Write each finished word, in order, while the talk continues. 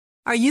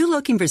Are you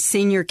looking for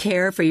senior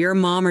care for your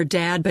mom or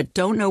dad but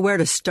don't know where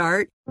to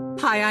start?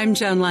 Hi, I'm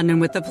Joan London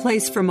with The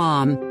Place for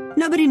Mom.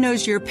 Nobody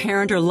knows your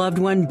parent or loved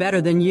one better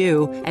than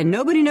you, and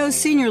nobody knows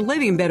senior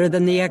living better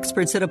than the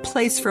experts at A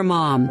Place for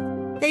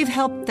Mom. They've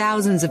helped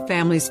thousands of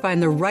families find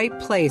the right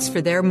place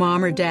for their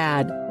mom or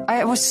dad.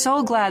 I was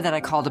so glad that I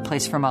called A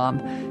Place for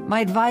Mom. My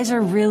advisor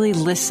really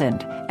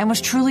listened and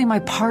was truly my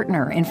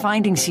partner in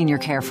finding senior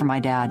care for my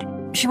dad.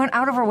 She went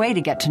out of her way to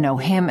get to know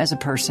him as a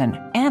person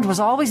and was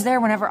always there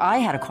whenever I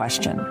had a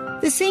question.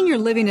 The senior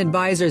living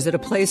advisors at A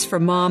Place for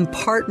Mom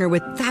partner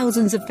with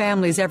thousands of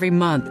families every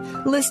month,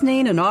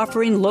 listening and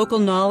offering local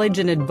knowledge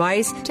and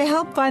advice to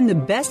help find the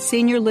best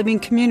senior living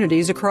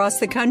communities across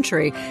the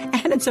country.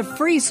 And it's a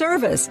free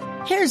service.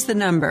 Here's the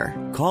number.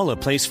 Call A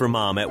Place for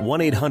Mom at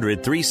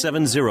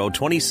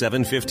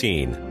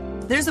 1-800-370-2715.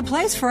 There's a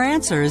place for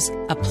answers,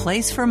 a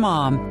place for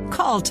mom.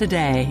 Call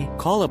today.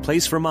 Call A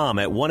Place for Mom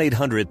at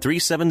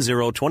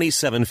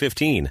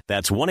 1-800-370-2715.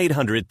 That's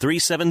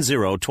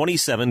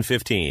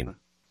 1-800-370-2715.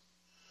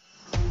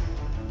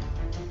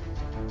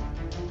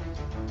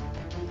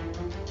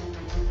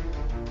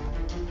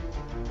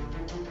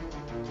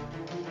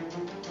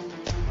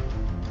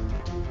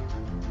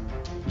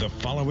 The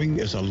following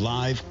is a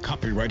live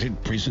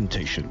copyrighted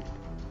presentation.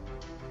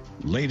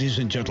 Ladies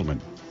and gentlemen,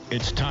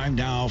 it's time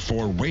now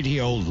for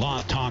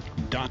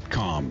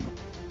RadioLawTalk.com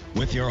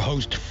with your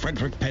host,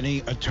 Frederick Penny,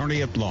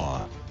 attorney at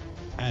law.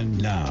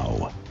 And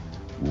now,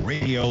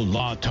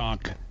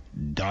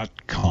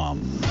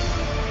 RadioLawTalk.com.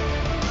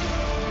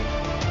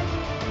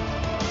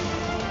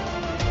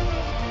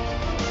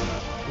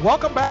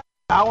 Welcome back.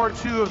 Hour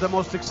 2 of the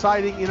most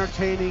exciting,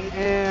 entertaining,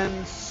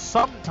 and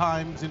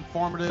sometimes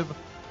informative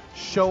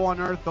show on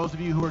earth. Those of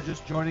you who are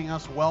just joining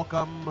us,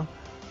 welcome.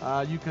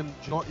 You can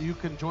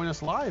join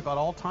us live at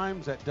all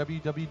times at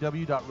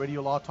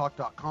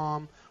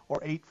www.radiolawtalk.com or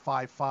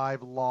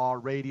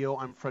 855-LAW-RADIO.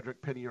 I'm Frederick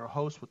Penny, your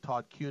host, with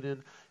Todd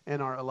Cunin and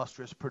our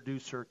illustrious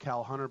producer,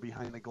 Cal Hunter,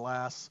 behind the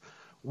glass.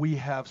 We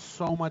have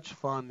so much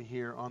fun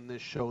here on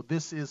this show.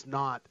 This is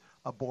not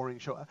a boring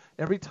show.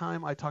 Every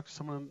time I talk to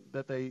someone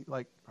that they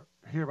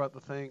hear about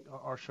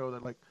our show, they're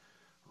like,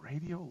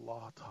 Radio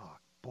Law Talk,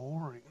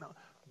 boring.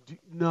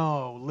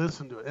 No,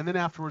 listen to it. And then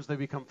afterwards they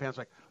become fans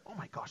like, oh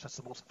my gosh, that's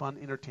the most fun,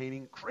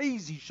 entertaining,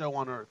 crazy show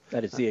on earth.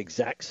 That is the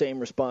exact same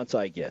response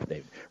I get.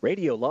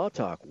 Radio Law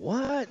Talk,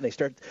 what? And they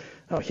start,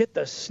 hit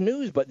the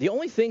snooze button. The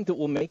only thing that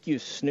will make you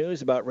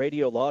snooze about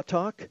Radio Law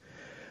Talk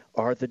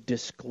are the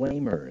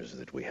disclaimers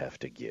that we have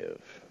to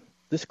give.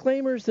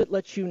 Disclaimers that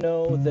let you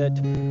know that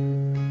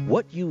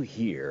what you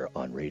hear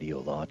on Radio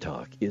Law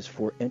Talk is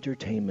for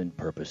entertainment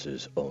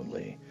purposes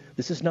only.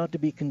 This is not to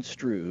be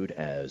construed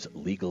as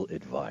legal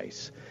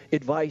advice,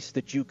 advice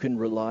that you can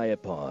rely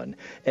upon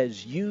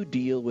as you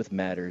deal with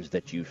matters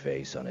that you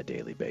face on a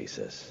daily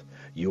basis.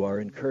 You are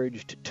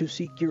encouraged to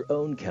seek your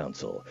own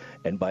counsel,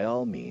 and by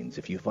all means,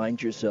 if you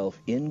find yourself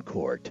in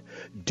court,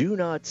 do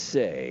not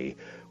say,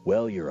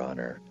 well, Your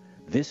Honor,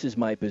 this is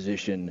my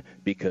position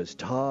because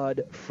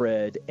Todd,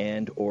 Fred,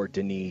 and or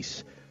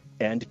Denise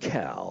and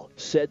Cal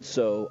said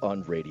so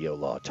on Radio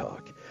Law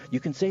Talk. You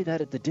can say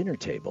that at the dinner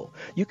table.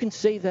 You can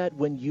say that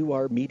when you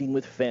are meeting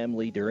with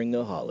family during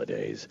the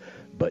holidays,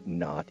 but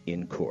not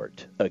in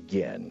court.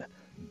 Again,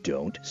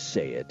 don't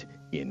say it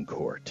in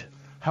court.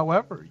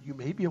 However, you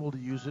may be able to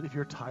use it if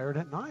you're tired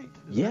at night.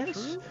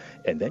 Yes,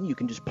 and then you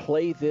can just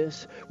play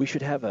this. We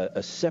should have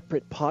a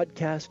separate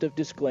podcast of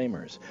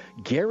disclaimers,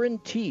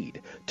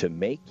 guaranteed to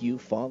make you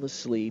fall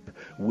asleep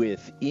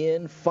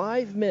within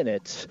 5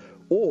 minutes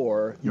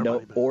or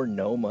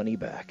no money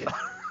back.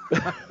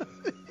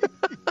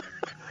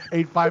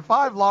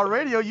 855 Law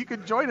Radio. You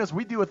can join us.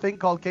 We do a thing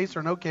called Case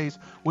or No Case,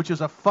 which is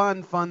a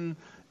fun,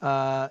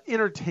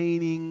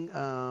 entertaining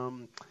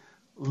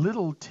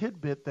little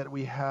tidbit that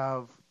we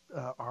have.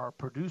 Our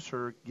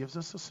producer gives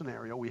us a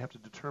scenario. We have to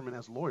determine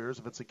as lawyers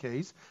if it's a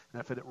case, and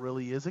if it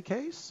really is a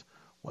case,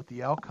 what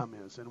the outcome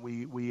is. And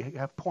we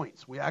have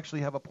points. We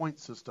actually have a point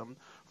system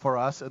for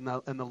us, and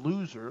the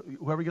loser,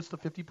 whoever gets the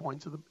 50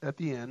 points at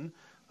the end,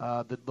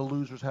 the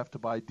losers have to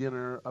buy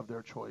dinner of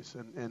their choice.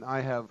 And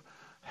I have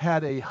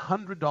had a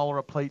 $100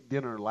 a plate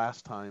dinner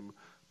last time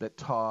that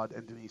Todd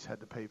and Denise had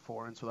to pay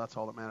for, and so that's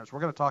all that matters.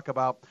 We're going to talk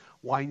about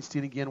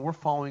Weinstein again. We're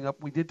following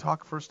up. We did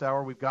talk first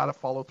hour. We've got to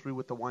follow through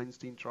with the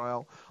Weinstein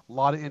trial. A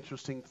lot of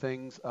interesting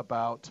things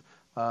about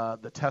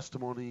the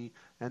testimony,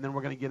 and then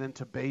we're going to get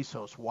into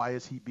Bezos. Why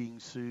is he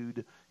being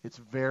sued? It's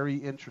very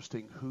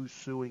interesting who's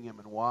suing him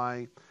and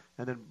why.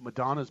 And then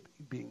Madonna's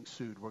being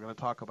sued. We're going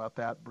to talk about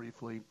that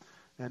briefly.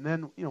 And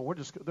then,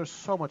 there's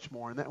so much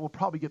more, and we'll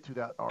probably get through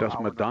that. Does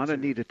Madonna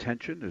need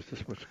attention? Is this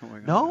what's going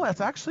on? No,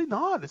 it's actually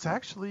not. It's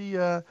actually,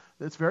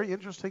 it's very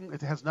interesting.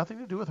 It has nothing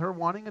to do with her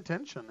wanting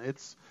attention.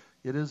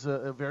 It is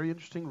a very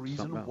interesting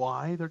reason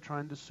why they're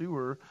trying to sue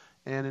her,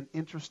 and an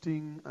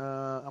interesting,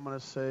 I'm going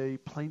to say,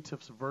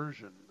 plaintiff's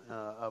version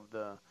of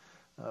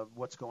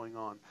what's going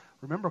on.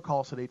 Remember,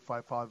 call us at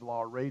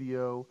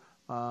 855-LAW-RADIO,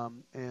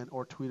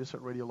 or tweet us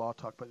at Radio Law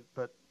Talk.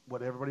 But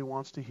what everybody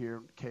wants to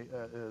hear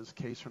is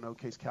Case or No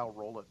Case. Cal,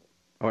 roll it.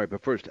 All right,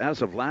 but first,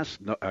 as of last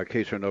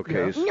case or no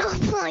case. No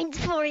points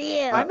for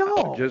you. I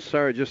know. Just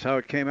how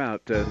it came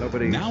out.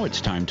 Nobody. Now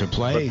it's time to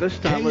play But this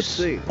time, Case let's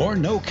see. or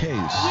No Case.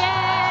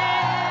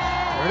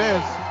 Here it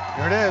is.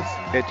 Here it is.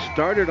 It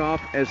started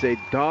off as a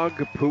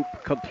dog poop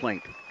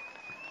complaint.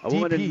 A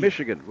woman DP. in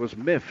Michigan was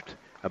miffed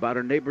about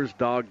her neighbor's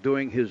dog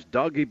doing his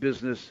doggy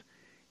business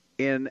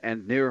in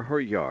and near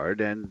her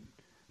yard, and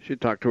she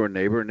talked to her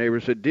neighbor. Her neighbor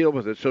said, deal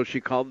with it, so she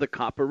called the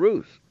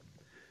Copperoos.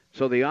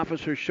 So the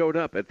officer showed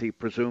up at the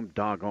presumed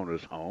dog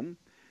owner's home,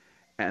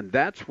 and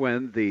that's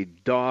when the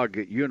dog,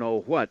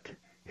 you-know-what,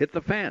 hit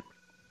the fan.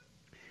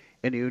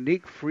 In a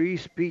unique free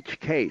speech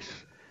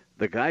case,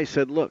 the guy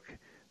said, look,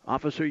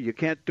 officer, you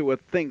can't do a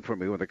thing for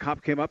me. When the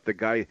cop came up, the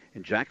guy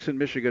in Jackson,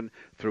 Michigan,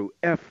 threw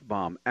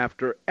F-bomb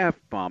after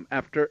F-bomb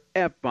after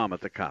F-bomb at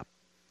the cop.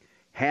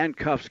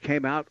 Handcuffs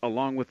came out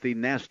along with the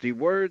nasty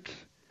words.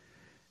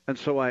 And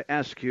so I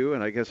ask you,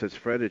 and I guess it's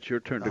Fred, it's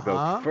your turn to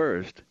go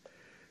first.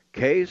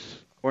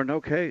 Case or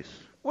no case?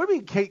 What do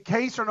you mean,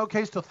 case or no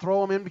case to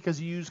throw him in because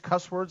you used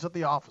cuss words at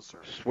the officer?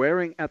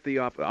 Swearing at the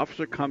officer. The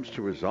officer comes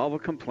to resolve a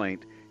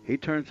complaint. He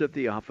turns at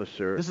the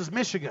officer. This is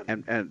Michigan.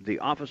 And the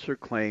officer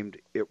claimed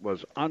it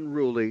was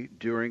unruly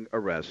during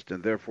arrest,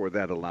 and therefore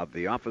that allowed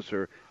the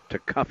officer to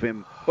cuff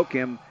him, hook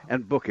him,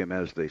 and book him,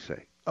 as they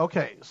say.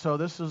 Okay, so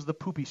this is the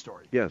poopy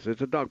story. Yes,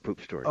 it's a dog poop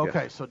story.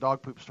 Okay, yes. so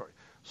dog poop story.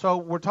 So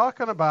we're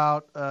talking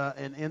about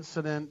an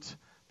incident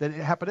that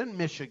happened in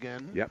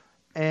Michigan. Yep.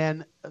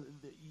 And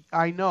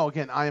I know,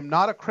 again, I am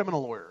not a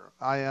criminal lawyer.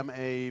 I am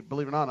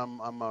believe it or not,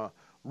 I'm a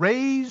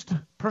raised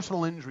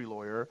personal injury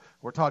lawyer,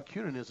 where Todd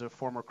Cunin is a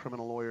former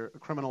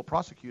criminal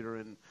prosecutor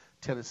in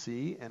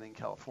Tennessee and in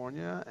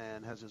California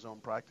and has his own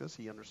practice.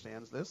 He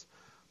understands this.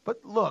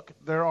 But look,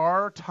 there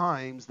are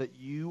times that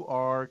you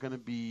are going to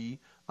be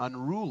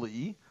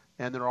unruly,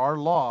 and there are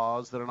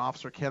laws that an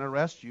officer can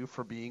arrest you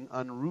for being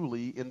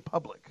unruly in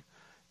public.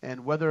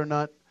 And whether or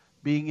not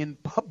being in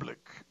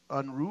public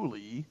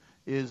unruly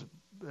is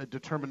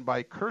determined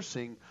by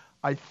cursing,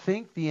 I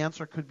think the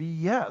answer could be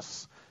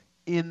yes,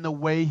 in the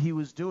way he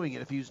was doing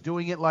it. If he was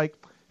doing it like,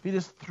 if he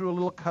just threw a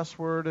little cuss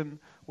word and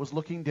was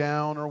looking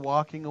down or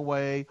walking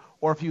away,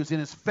 or if he was in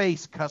his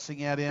face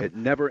cussing at him. It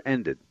never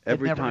ended.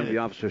 Every time the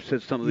officer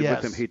said something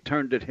with him, he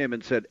turned at him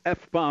and said,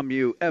 F-bomb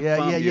you,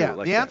 F-bomb you. Yeah.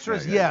 Like the answer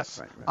is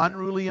yes. Right.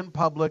 Unruly in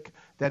public,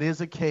 that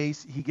is a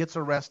case. He gets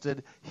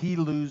arrested. He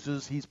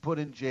loses. He's put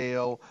in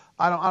jail.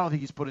 I don't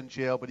think he's put in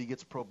jail, but he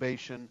gets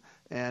probation.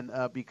 And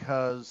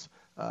because,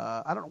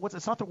 I don't know,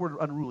 it's not the word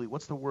unruly.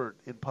 What's the word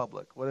in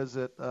public? What is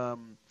it?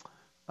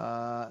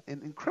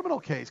 In criminal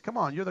case, come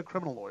on, you're the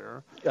criminal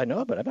lawyer. I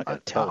know, but I'm not going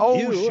to tell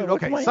you. Oh, shoot,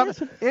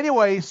 okay.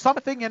 Anyway,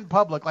 something in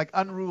public, like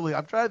unruly.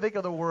 I'm trying to think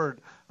of the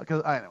word.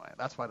 Because anyway,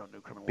 that's why I don't do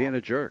criminal law. Being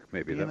a jerk,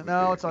 maybe.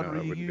 It's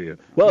unruly.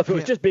 Well, if it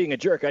was just being a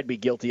jerk, I'd be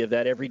guilty of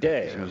that every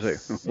day.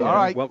 All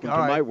right. Welcome to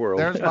my world.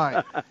 There's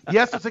mine.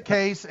 Yes, it's a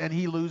case, and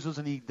he loses,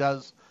 and he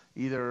does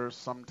either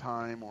some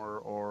time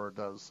or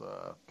does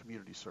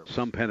community service.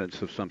 Some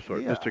penance of some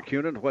sort. Yeah. Mr.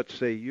 Cunin, what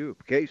say you?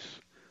 Case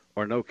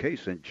or no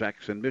case in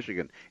Jackson,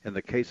 Michigan, in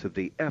the case of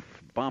the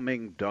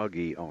F-bombing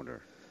doggy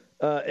owner?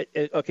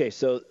 Okay,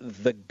 so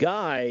the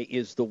guy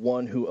is the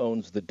one who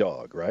owns the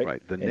dog, right?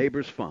 Right. The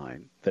neighbor's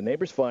fine. The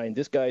neighbor's fine.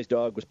 This guy's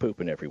dog was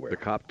pooping everywhere. The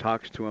cop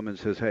talks to him and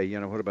says, hey,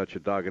 what about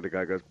your dog? And the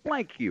guy goes,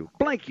 blank you,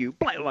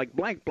 blank, like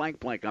blank, blank,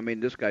 blank. I mean,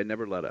 this guy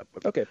never let up.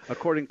 Okay.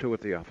 According to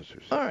what the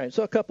officers said. All right,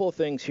 so a couple of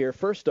things here.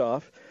 First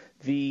off,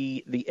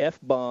 the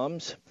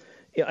F-bombs.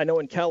 I know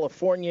in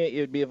California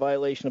it would be a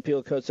violation of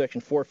Penal Code Section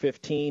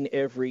 415.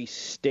 Every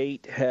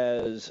state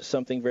has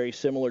something very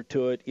similar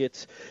to it.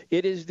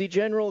 It is the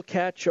general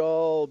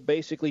catch-all,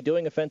 basically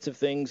doing offensive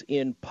things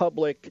in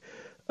public.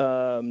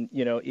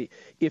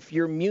 If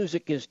your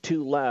music is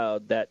too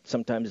loud, that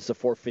sometimes it's a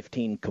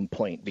 415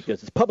 complaint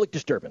because it's public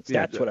disturbance.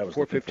 That's what I was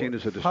looking for. 415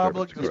 is a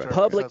disturbance.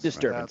 Public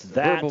disturbance.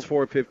 Verbal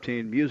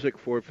 415, music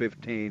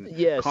 415,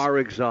 yes. Car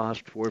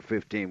exhaust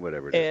 415,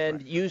 whatever it is.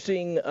 And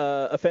using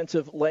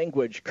offensive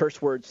language,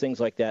 curse words, things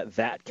like that,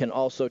 that can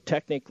also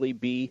technically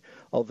be,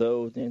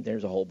 although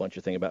there's a whole bunch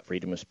of things about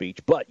freedom of speech,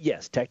 but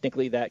yes,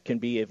 technically that can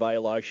be a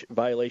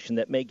violation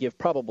that may give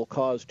probable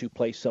cause to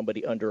place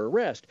somebody under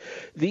arrest.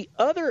 The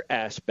other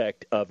aspect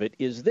of it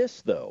is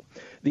this, though.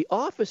 The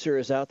officer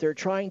is out there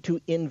trying to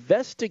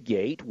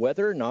investigate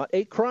whether or not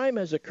a crime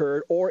has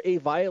occurred or a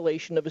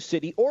violation of a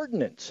city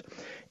ordinance.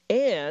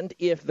 And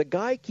if the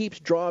guy keeps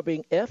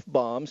dropping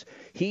F-bombs,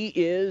 he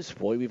is,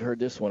 boy, we've heard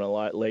this one a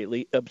lot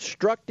lately,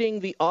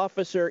 obstructing the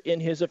officer in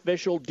his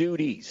official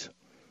duties.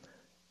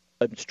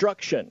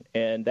 Obstruction,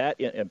 and that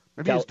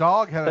maybe his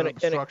dog had an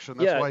obstruction.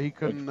 That's why he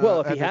couldn't. Well,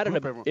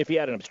 if he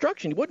had an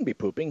obstruction, he wouldn't be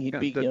pooping. He'd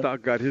be. The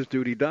dog got his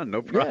duty done.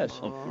 No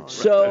problem. Yes.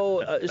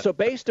 So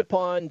based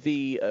upon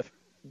the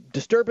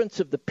disturbance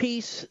of the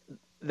peace,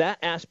 that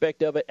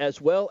aspect of it,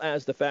 as well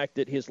as the fact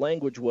that his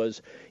language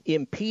was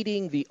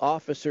impeding the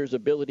officer's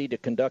ability to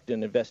conduct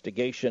an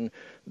investigation,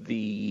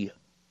 the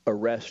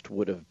arrest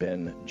would have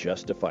been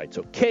justified.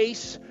 So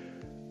case,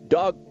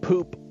 dog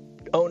poop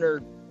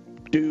owner,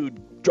 dude.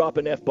 Drop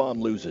an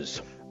F-bomb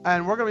loses.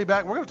 And we're going to be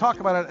back. We're going to talk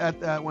about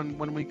it at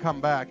when we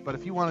come back. But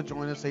if you want to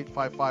join us,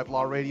 855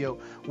 Law Radio.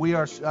 We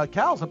are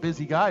Cal's a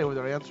busy guy over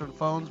there answering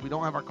phones. We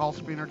don't have our call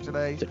screener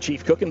today. The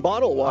chief cook and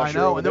bottle washer.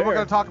 I know. And then we're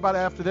going to talk about it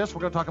after this.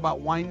 We're going to talk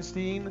about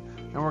Weinstein,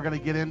 and we're going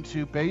to get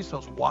into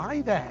Bezos.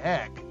 Why the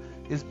heck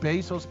is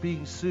Bezos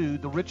being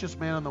sued? The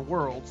richest man in the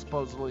world,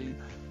 supposedly.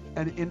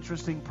 An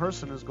interesting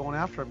person is going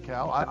after him,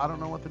 Cal. I don't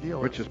know what the deal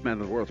is. Richest man in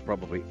the world is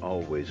probably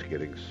always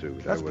getting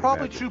sued. That's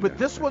probably true, but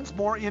this one's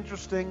more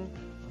interesting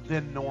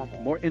than normal.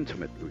 More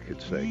intimate, we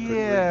could say.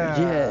 Yeah.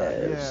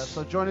 Yes. Yeah.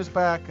 So join us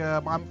back.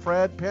 I'm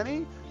Fred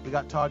Penny. We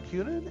got Todd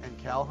Cunin and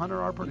Cal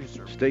Hunter, our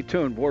producer. Stay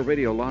tuned. More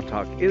Radio Law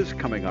Talk is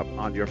coming up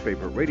on your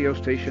favorite radio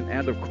station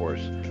and, of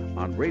course,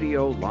 on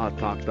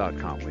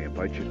RadioLawTalk.com. We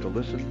invite you to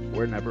listen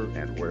whenever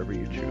and wherever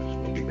you choose.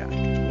 We'll be back.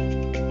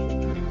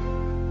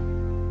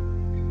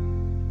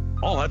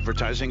 All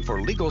advertising for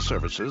legal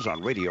services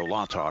on Radio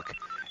Law Talk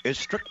is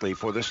strictly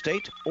for the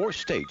state or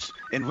states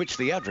in which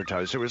the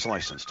advertiser is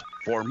licensed.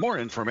 For more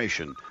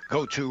information,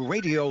 go to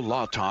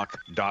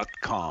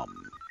RadioLawTalk.com.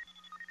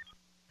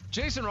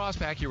 Jason Ross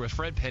back here with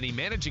Fred Penny,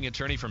 managing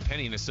attorney from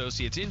Penny &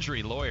 Associates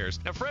Injury Lawyers.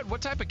 Now, Fred, what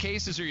type of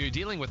cases are you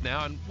dealing with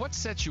now, and what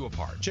sets you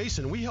apart?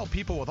 Jason, we help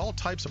people with all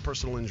types of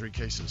personal injury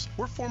cases.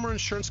 We're former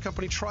insurance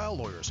company trial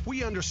lawyers.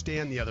 We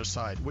understand the other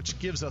side, which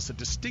gives us a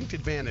distinct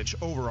advantage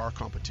over our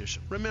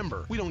competition.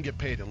 Remember, we don't get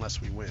paid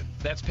unless we win.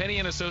 That's Penny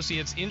 &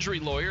 Associates Injury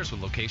Lawyers with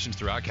locations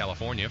throughout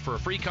California. For a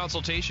free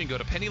consultation, go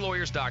to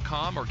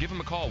pennylawyers.com or give them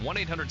a call,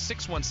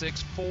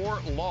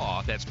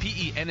 1-800-616-4LAW. That's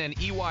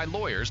PENNEY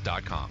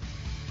lawyers.com.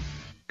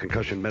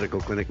 Concussion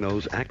Medical Clinic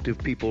knows active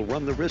people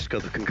run the risk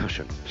of the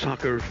concussion.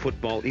 Soccer,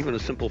 football, even a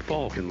simple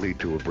fall can lead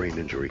to a brain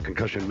injury.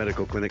 Concussion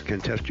Medical Clinic can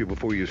test you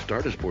before you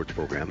start a sports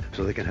program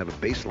so they can have a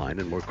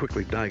baseline and more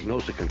quickly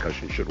diagnose a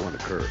concussion should one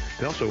occur.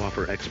 They also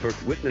offer expert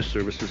witness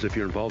services if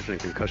you're involved in a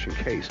concussion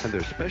case, and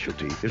their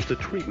specialty is the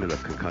treatment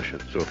of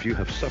concussion. So if you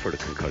have suffered a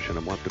concussion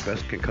and want the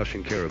best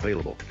concussion care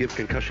available, give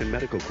Concussion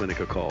Medical Clinic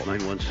a call,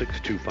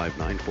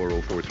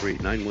 916-259-4043,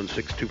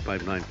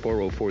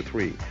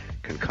 916-259-4043,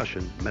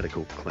 Concussion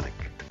Medical Clinic.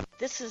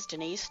 This is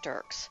Denise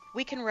Dirks.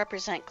 We can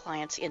represent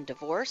clients in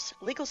divorce,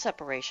 legal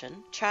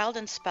separation, child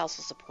and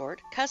spousal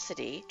support,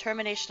 custody,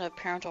 termination of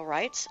parental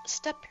rights,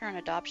 step-parent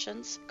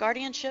adoptions,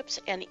 guardianships,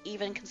 and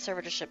even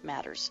conservatorship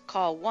matters.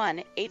 Call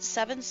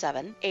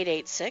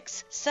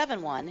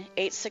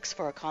 1-877-886-7186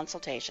 for a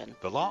consultation.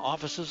 The law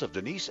offices of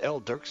Denise L.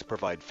 Dirks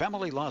provide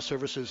family law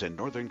services in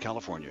Northern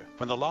California.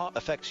 When the law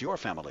affects your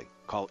family,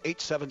 call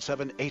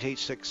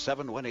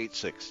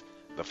 877-886-7186.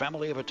 The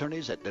family of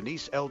attorneys at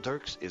Denise L.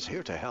 Dirks is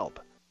here to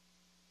help.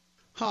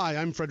 Hi,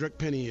 I'm Frederick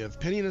Penny of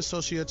Penny &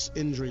 Associates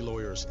Injury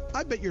Lawyers.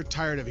 I bet you're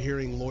tired of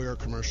hearing lawyer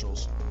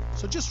commercials,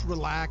 so just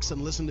relax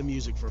and listen to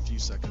music for a few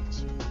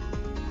seconds.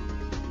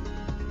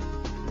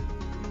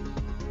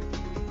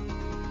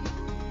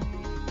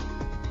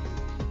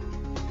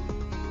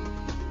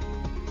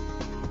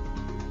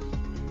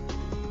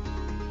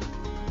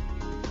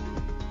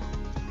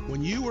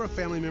 When you or a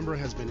family member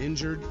has been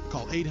injured,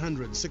 call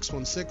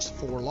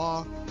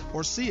 800-616-4LAW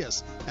or see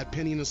us at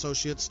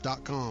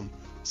PennyandAssociates.com.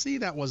 See,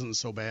 that wasn't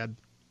so bad.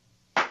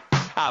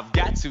 I've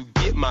got to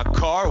get my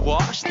car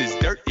washed. This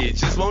dirt, it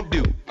just won't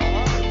do.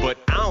 But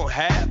I don't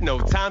have no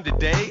time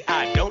today.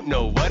 I don't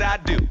know what I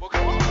do.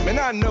 Man,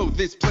 I know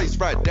this place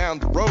right down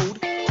the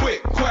road.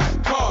 Quick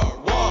Quack Car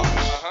Wash.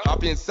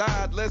 Hop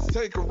inside, let's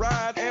take a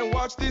ride and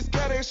watch this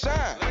cat and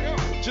shine.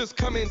 Just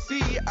come and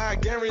see, I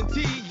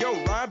guarantee your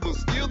ride will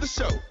steal the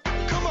show.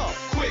 Come on,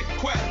 Quick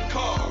Quack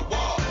Car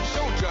Wash.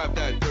 Don't drive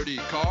that dirty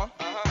car.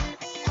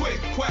 Quick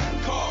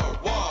Quack Car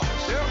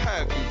Wash. They'll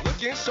have you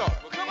looking sharp.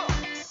 Come on.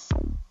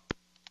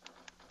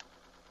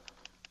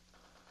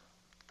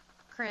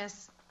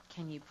 Chris,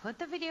 can you put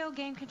the video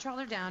game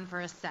controller down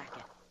for a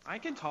second? I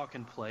can talk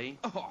and play.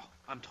 Oh,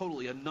 I'm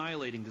totally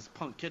annihilating this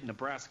punk kid in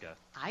Nebraska.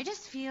 I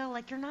just feel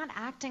like you're not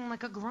acting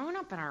like a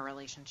grown-up in our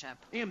relationship.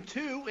 Am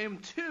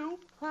too.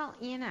 Well,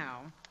 you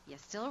know, you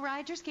still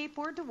ride your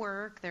skateboard to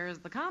work, there's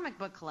the comic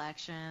book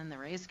collection, the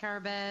race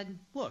car bed.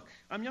 Look,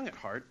 I'm young at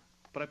heart,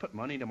 but I put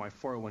money into my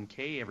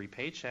 401k every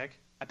paycheck.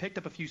 I picked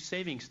up a few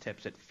savings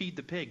tips at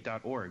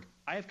feedthepig.org.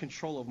 I have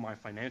control of my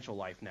financial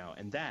life now,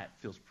 and that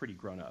feels pretty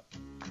grown up.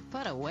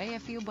 Put away a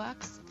few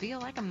bucks,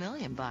 feel like $1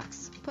 million.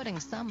 Putting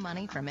some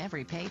money from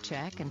every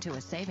paycheck into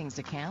a savings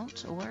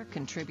account or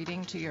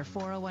contributing to your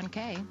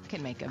 401k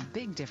can make a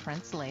big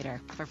difference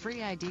later. For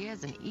free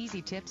ideas and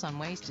easy tips on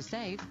ways to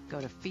save, go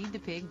to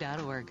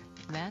feedthepig.org.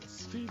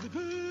 That's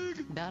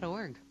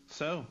feedthepig.org.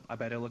 So, I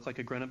bet I look like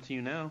a grown-up to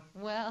you now.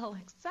 Well,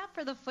 except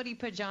for the footy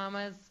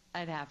pajamas,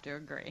 I'd have to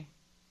agree.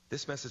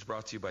 This message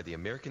brought to you by the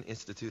American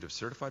Institute of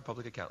Certified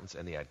Public Accountants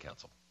and the Ad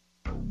Council.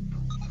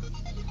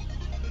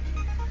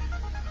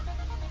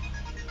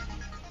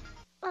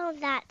 Oh,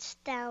 that's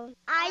dumb.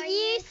 Are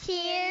you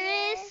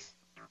serious?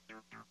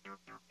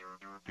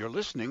 You're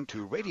listening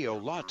to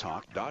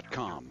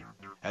RadioLawTalk.com.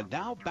 And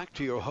now back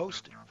to your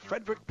host,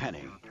 Frederick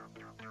Penny.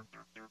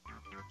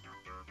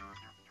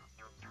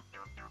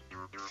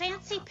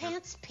 Fancy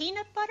pants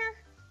peanut butter?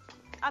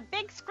 a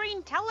big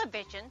screen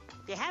television.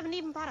 You haven't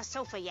even bought a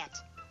sofa yet.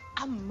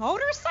 A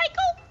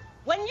motorcycle?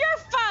 When your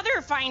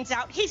father finds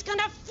out, he's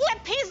gonna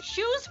flip his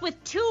shoes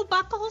with 2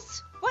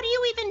 buckles. What do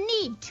you even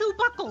need 2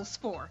 buckles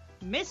for?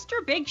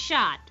 Mr. Big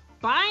Shot,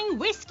 buying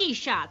whiskey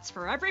shots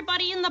for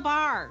everybody in the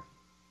bar.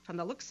 From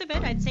the looks of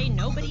it, I'd say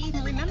nobody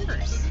even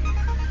remembers.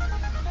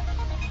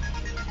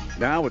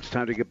 Now it's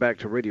time to get back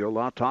to Radio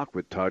Law Talk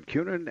with Todd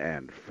Cunin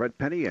and Fred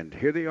Penny, and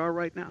here they are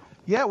right now.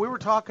 Yeah, we were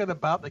talking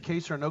about the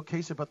case or no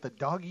case about the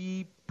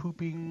doggy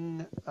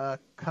pooping,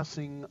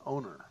 cussing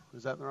owner.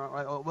 Is that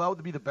right? Well, that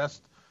would be the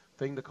best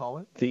thing to call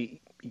it?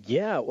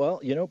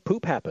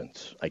 Poop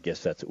happens. I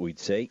guess that's what we'd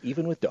say,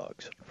 even with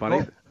dogs.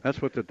 Funny,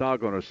 that's what the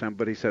dog owner said,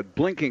 but he said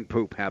blinking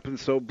poop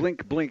happens, so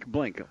blink, blink,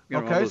 blink.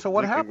 Okay, so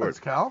what happens, words.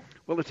 Cal?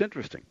 Well, it's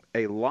interesting.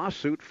 A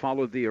lawsuit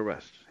followed the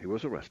arrest. He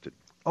was arrested.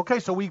 Okay,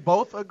 so we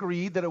both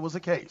agreed that it was a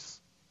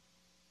case.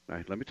 All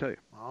right, let me tell you.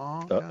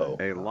 Okay. Uh-oh.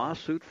 A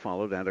lawsuit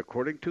followed, and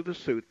according to the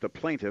suit, the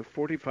plaintiff,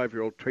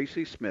 45-year-old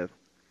Tracy Smith,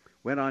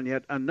 went on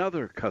yet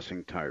another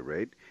cussing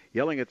tirade,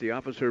 yelling at the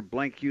officer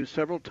blank you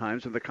several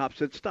times, and the cop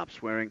said, "Stop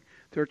swearing.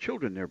 There are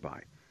children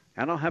nearby,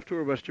 and I'll have to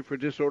arrest you for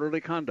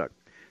disorderly conduct."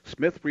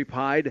 Smith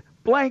replied,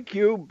 blank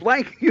you,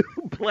 blank you,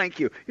 blank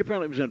you. He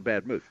apparently was in a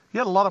bad mood. He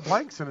had a lot of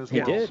blanks in his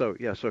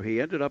world. So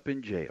he ended up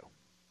in jail.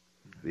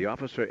 The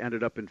officer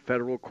ended up in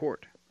federal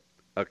court,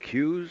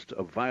 accused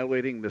of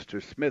violating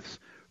Mr. Smith's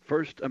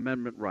First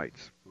Amendment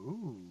rights.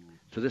 Ooh.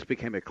 So this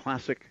became a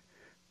classic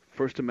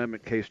First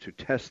Amendment case to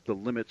test the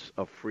limits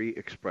of free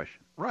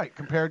expression. Right,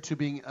 compared to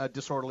being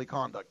disorderly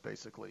conduct,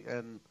 basically,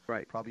 and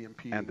probably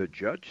impeding. And the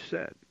judge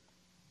said,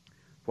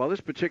 while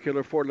this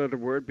particular 4-letter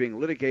word being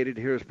litigated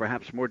here is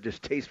perhaps more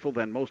distasteful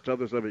than most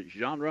others of its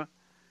genre,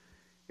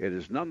 it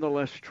is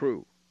nonetheless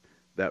true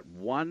that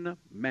one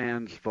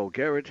man's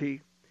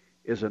vulgarity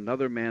is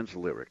another man's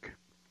lyric,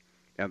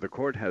 and the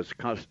court has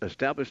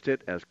established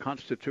it as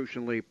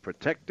constitutionally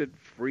protected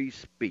free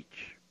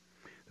speech.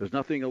 There's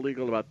nothing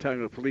illegal about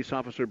telling a police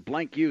officer,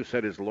 blank you,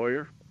 said his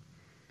lawyer.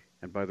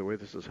 And by the way,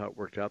 this is how it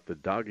worked out. The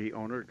doggy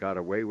owner got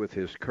away with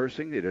his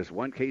cursing. It is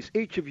one case.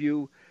 Each of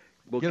you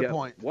will get get a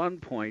point. 1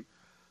 point.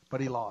 But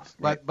he lost.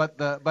 Right.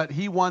 But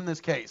he won this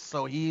case,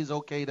 so he's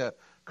okay to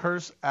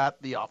curse at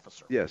the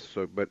officer. Yes.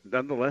 So, but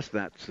nonetheless,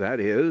 that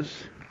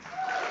is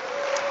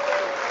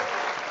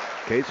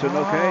case or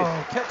no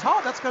case.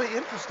 Todd, that's kind of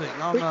interesting.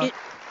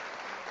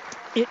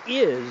 It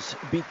is,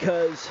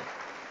 because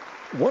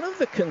one of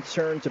the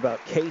concerns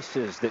about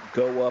cases that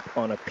go up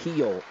on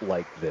appeal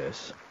like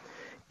this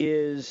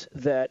is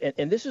that,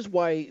 and this is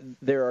why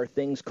there are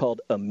things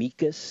called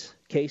amicus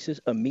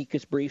cases,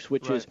 amicus briefs,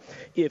 which is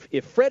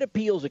if Fred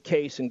appeals a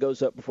case and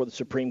goes up before the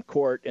Supreme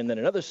Court, and then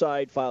another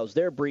side files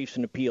their briefs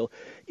and appeal,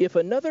 if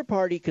another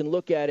party can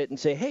look at it and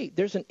say, hey,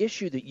 there's an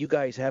issue that you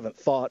guys haven't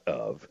thought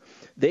of,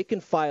 they can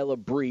file a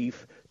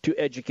brief to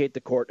educate the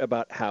court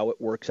about how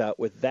it works out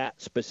with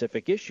that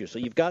specific issue. So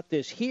you've got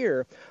this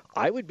here.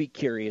 I would be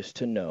curious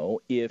to know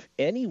if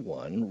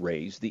anyone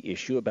raised the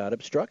issue about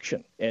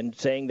obstruction and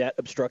saying that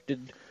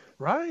obstructed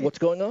what's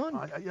going on.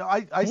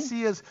 I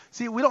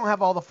see, we don't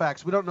have all the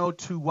facts. We don't know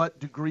to what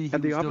degree he was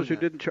And the doing officer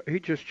that. didn't. He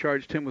just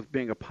charged him with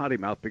being a potty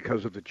mouth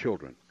because of the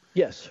children.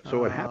 Yes. So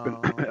what happened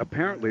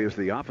apparently is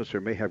the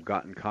officer may have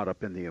gotten caught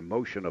up in the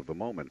emotion of the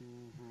moment.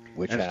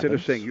 Which and instead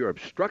of happens. saying you're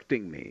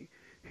obstructing me,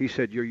 he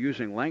said you're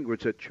using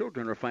language that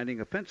children are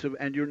finding offensive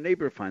and your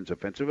neighbor finds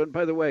offensive. And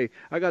by the way,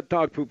 I got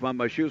dog poop on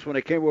my shoes when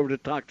I came over to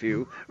talk to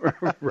you.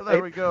 Right?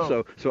 There we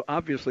go. So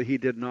obviously he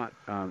did not,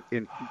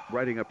 in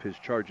writing up his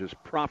charges,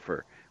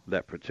 proffer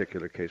that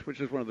particular case,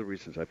 which is one of the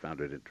reasons I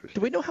found it interesting.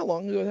 Do we know how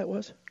long ago that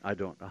was? I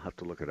don't. I'll have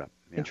to look it up.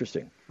 Yeah.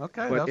 Interesting.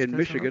 Okay. But that's in good.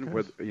 Michigan,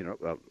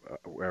 Okay.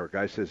 where a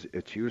guy says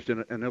it's used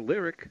in a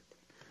lyric,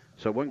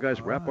 so one guy's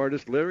rap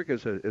artist lyric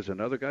is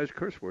another guy's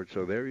curse word.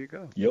 So there you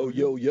go. Yo,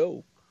 yo,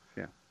 yo.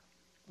 Yeah.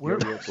 We're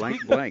Yo, yo,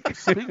 blank, blank.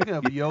 Speaking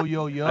of yo,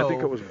 yo, yo. I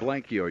think it was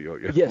blank yo, yo,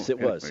 yo. Yes, it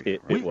was.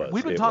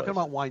 We've been talking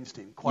about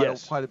Weinstein quite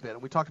a bit,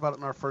 and we talked about it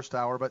in our first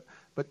hour.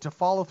 But to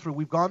follow through,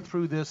 we've gone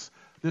through this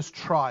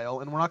trial,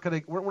 and we're not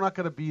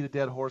gonna beat a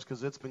dead horse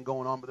because it's been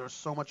going on. But there's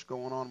so much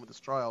going on with this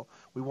trial,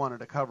 we wanted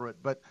to cover it.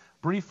 But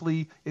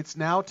briefly, it's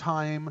now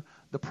time.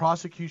 The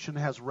prosecution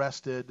has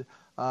rested.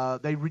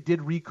 They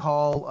did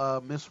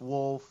recall Miss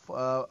Wolf,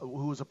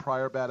 who was a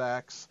prior bad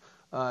acts,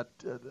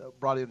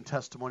 brought in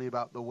testimony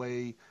about the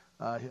way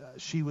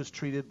she was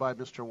treated by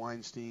Mr.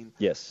 Weinstein.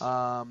 Yes.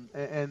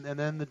 And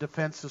then the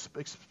defense is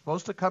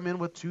supposed to come in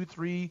with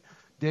 2-3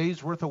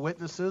 days worth of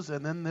witnesses,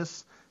 and then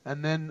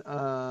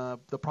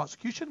the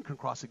prosecution can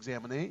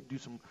cross-examine, do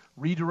some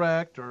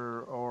redirect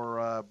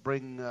or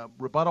bring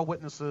rebuttal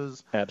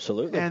witnesses.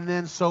 Absolutely. And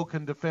then so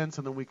can defense,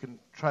 and then we can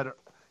try to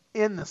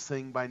end this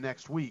thing by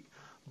next week.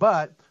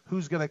 But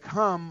who's going to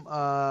come?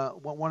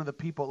 One of the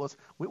people.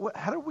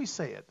 How did we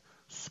say it?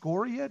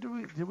 Scoria?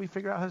 Did we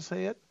figure out how to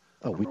say it?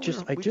 Oh,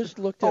 I just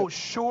looked at. Oh,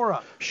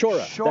 Shora.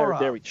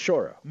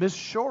 Shora. Miss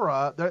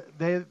Shora.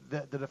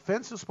 The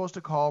defense is supposed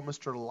to call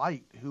Mr.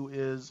 Light, who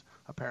is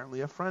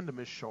apparently a friend of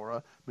Miss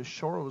Shora. Miss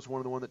Shora was one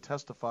of the one that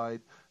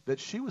testified that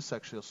she was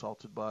sexually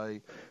assaulted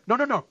by.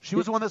 No. She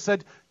was the one that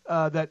said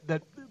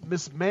that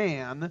Miss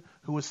Mann,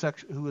 who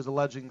was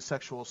alleging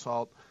sexual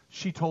assault,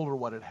 she told her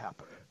what had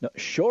happened. Now,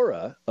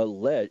 Shora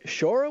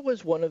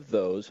was one of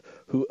those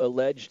who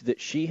alleged that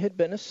she had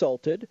been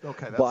assaulted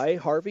by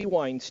Harvey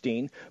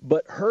Weinstein,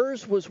 but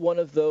hers was one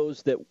of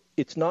those that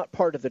it's not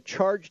part of the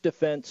charge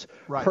defense.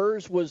 Right.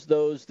 Hers was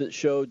those that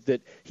showed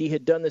that he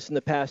had done this in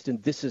the past,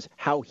 and this is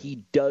how he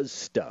does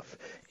stuff.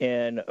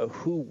 And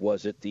who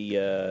was it?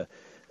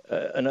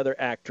 Another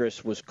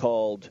actress was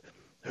called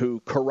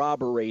who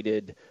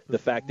corroborated the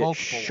fact that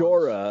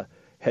Shora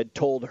had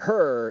told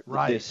her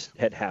this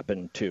had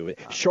happened too.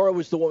 Shora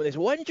was the woman. They said,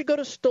 "Why didn't you go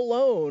to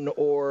Stallone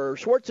or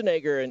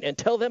Schwarzenegger and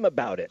tell them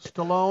about it?"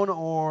 Stallone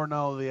or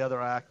the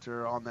other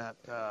actor on that.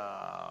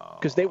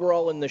 Because they were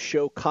all in the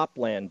show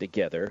Copland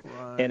together,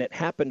 and it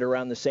happened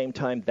around the same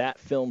time that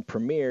film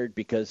premiered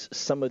because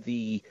some of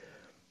the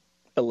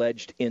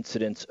alleged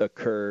incidents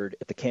occurred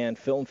at the Cannes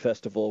Film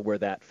Festival where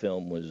that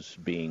film was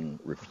being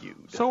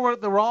reviewed. So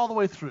we're all the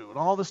way through, and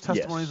all this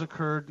testimony has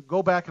occurred.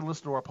 Go back and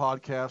listen to our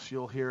podcast.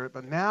 You'll hear it.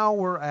 But now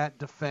we're at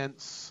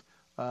defense.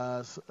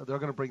 So they're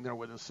going to bring their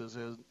witnesses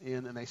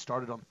in, and they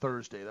started on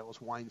Thursday. That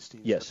was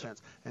Weinstein's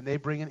defense. And they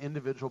bring an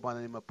individual by the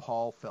name of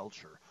Paul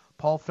Felcher.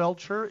 Paul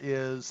Felcher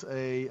is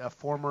a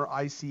former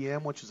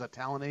ICM, which is a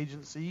talent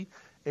agency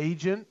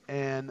agent,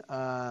 and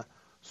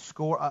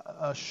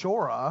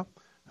Shora,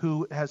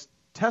 who has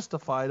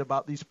testified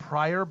about these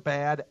prior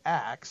bad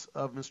acts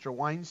of Mr.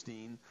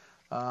 Weinstein,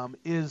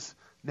 is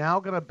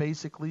now going to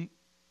basically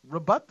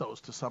rebut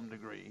those to some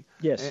degree.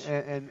 Yes.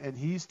 And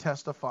he's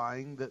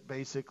testifying that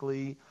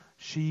basically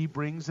she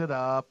brings it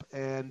up,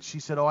 and she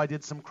said, I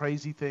did some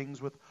crazy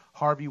things with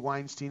Harvey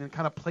Weinstein, and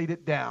kind of played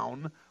it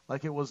down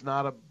like it was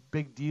not a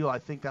big deal. I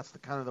think that's the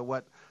kind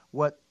of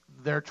what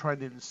they're trying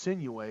to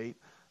insinuate.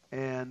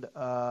 And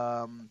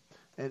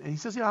he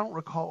says, I don't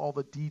recall all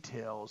the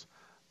details.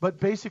 But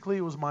basically,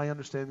 it was my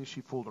understanding she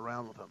fooled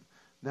around with him.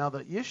 Now,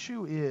 the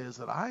issue is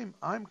that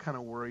I'm kind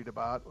of worried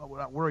about.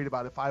 Not worried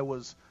about if I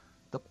was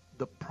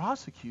the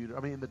prosecutor. I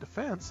mean, the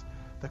defense,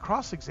 the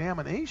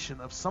cross-examination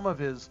of some of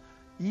his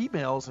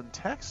emails and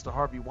texts to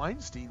Harvey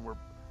Weinstein were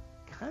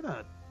kind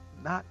of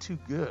not too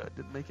good.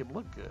 Didn't make him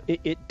look good.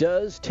 It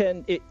does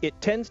tend. It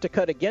tends to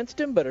cut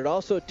against him, but it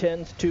also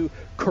tends to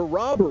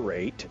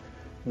corroborate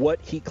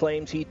what he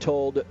claims he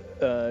told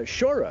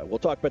Shora. We'll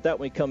talk about that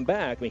when we come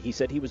back. I mean, he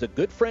said he was a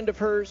good friend of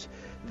hers,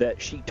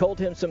 that she told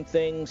him some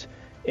things,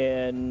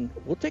 and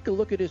we'll take a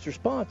look at his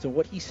response and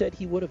what he said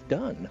he would have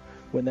done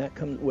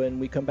when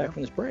we come back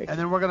from this break. And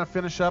then we're going to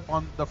finish up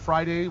on the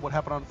Friday, what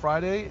happened on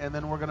Friday, and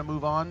then we're going to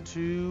move on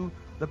to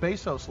the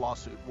Bezos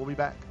lawsuit. We'll be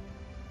back.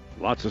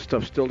 Lots of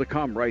stuff still to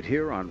come right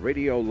here on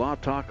Radio Law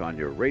Talk on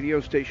your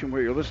radio station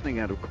where you're listening,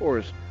 and of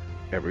course,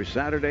 every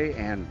Saturday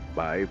and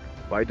by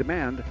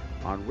demand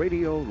on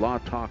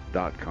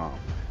RadioLawTalk.com.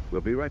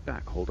 We'll be right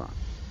back. Hold on.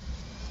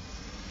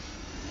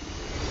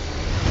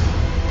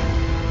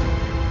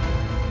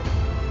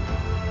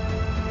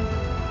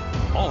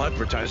 All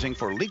advertising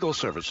for legal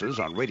services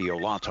on Radio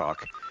Law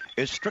Talk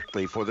is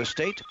strictly for the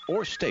state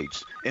or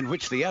states in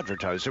which the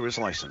advertiser is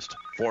licensed.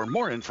 For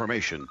more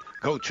information,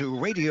 go to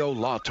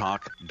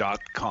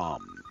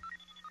RadioLawTalk.com.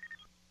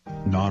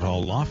 Not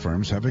all law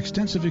firms have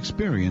extensive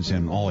experience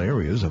in all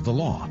areas of the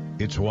law.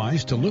 It's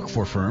wise to look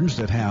for firms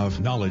that have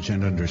knowledge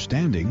and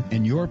understanding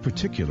in your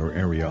particular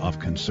area of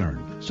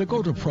concern. So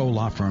go to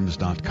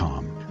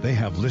prolawfirms.com. They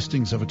have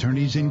listings of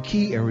attorneys in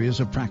key areas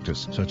of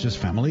practice, such as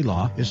family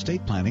law,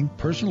 estate planning,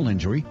 personal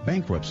injury,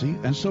 bankruptcy,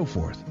 and so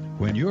forth.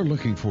 When you're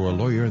looking for a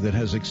lawyer that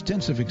has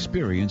extensive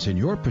experience in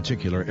your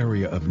particular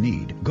area of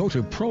need, go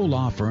to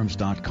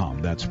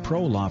prolawfirms.com. That's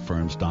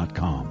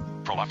prolawfirms.com.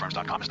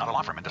 ProLawFirms.com is not a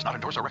law firm and does not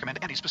endorse or recommend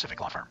any specific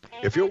law firm.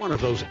 If you're one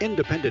of those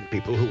independent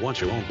people who wants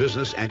your own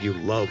business and you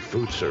love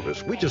food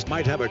service, we just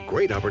might have a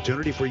great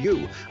opportunity for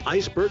you.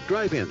 Iceberg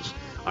Drive-Ins.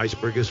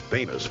 Iceberg is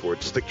famous for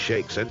its thick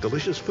shakes and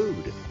delicious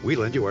food. We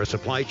lend you our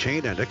supply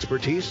chain and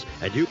expertise,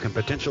 and you can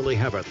potentially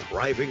have a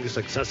thriving,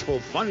 successful,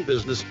 fun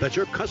business that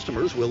your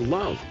customers will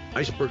love.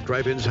 Iceberg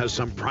Drive-Ins has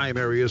some prime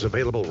areas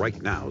available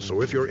right now,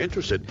 so if you're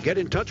interested, get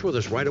in touch with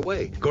us right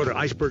away. Go to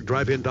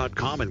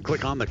icebergdrivein.com and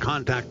click on the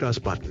Contact Us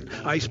button.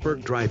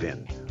 Iceberg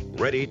Drive-In,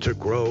 ready to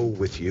grow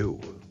with you.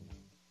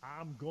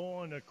 I'm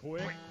going to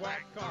Quick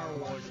Quack Car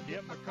Wash.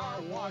 Get my car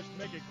washed,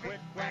 make it quick,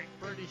 quack,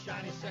 pretty,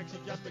 shiny, sexy,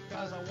 just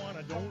because I want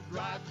to. Don't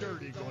drive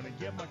dirty. Going to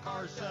get my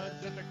car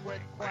suds in the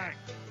Quick Quack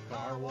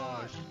Car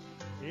Wash.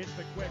 It's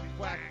the Quick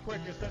Quack,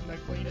 quickest and the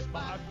cleanest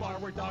by far.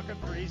 We're talking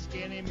 3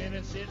 skinny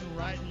minutes sitting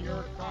right in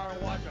your car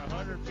wash.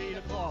 100 feet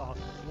of cloth,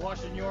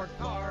 washing your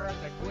car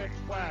at the Quick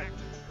Quack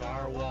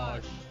Car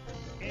Wash.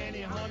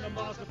 Any Honda,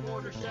 Mazda,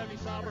 Ford, or Chevy,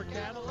 Saab, or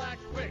Cadillac,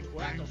 Quick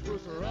Quack will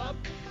spruce her up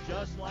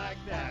just like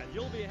that.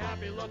 You'll be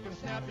happy looking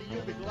snappy,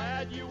 you'll be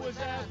glad you was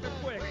after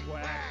Quick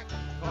Quack.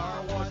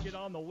 Car wash, get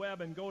on the web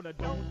and go to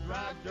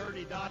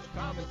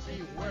don'tdrivedirty.com and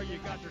see where you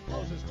got your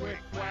closest Quick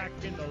Quack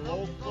in the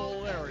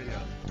local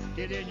area.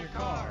 Get in your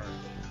car,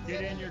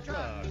 get in your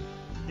truck,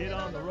 get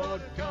on the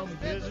road, come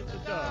visit the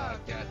duck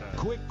at the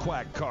Quick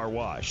Quack Car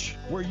Wash,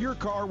 where your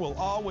car will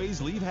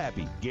always leave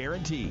happy,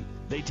 guaranteed.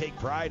 They take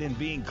pride in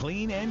being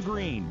clean and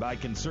green by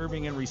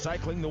conserving and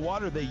recycling the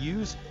water they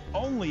use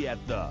only at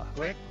the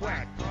Quick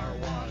Quack Car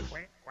Wash.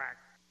 Quick Quack.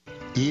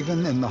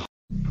 Even in the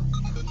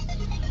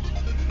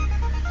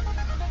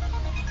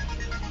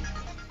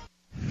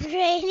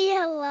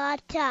Radio Law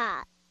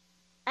Talk.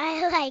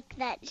 I like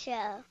that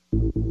show.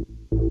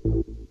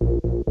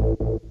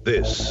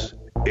 This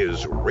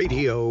is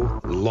Radio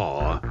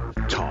Law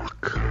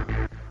Talk.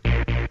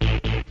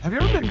 Have you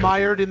ever been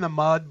mired in the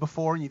mud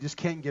before and you just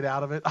can't get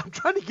out of it? I'm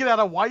trying to get out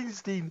of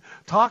Weinstein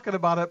talking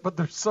about it, but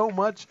there's so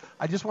much.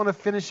 I just want to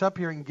finish up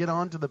here and get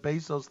on to the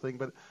Bezos thing,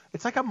 but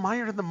it's like I'm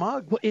mired in the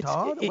mud,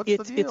 Todd. What's the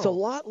deal? It's a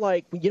lot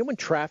like, when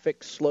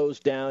traffic slows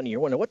down and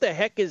you're wondering, what the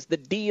heck is the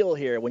deal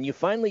here? When you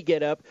finally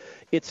get up,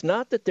 it's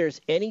not that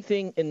there's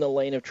anything in the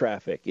lane of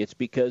traffic. It's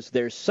because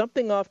there's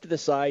something off to the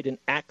side, an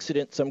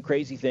accident, some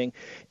crazy thing,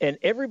 and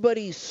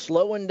everybody's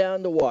slowing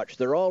down to watch.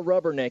 They're all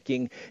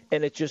rubbernecking,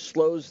 and it just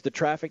slows the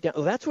traffic down.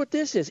 Well, that's what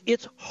this is.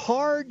 It's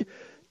hard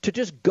to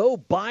just go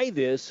by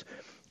this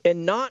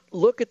and not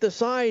look at the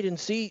side and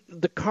see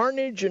the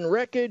carnage and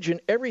wreckage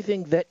and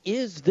everything that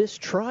is this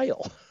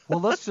trial.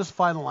 Well, let's just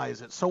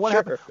finalize it. So what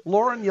happened?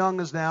 Lauren Young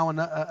is now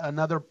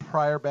another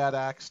prior bad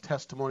acts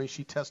testimony.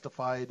 She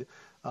testified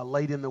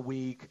late in the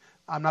week.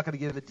 I'm not going to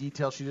get into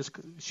details.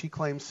 She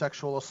claims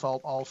sexual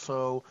assault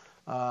also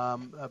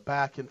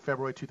back in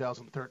February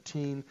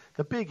 2013.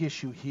 The big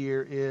issue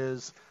here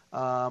is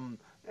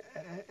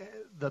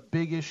the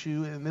big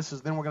issue, and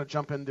then we're going to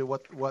jump into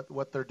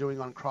what they're doing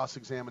on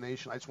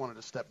cross-examination. I just wanted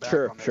to step back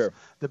on this. Sure.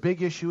 The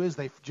big issue is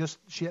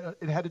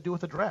it had to do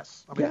with the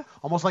dress. I mean,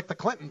 almost like the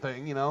Clinton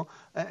thing, it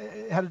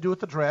had to do with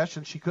the dress,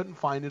 and she couldn't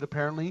find it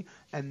apparently.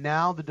 And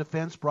now the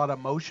defense brought a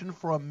motion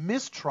for a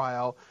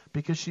mistrial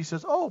because she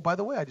says, "Oh, by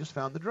the way, I just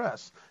found the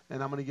dress,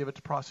 and I'm going to give it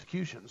to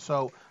prosecution."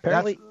 So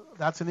apparently,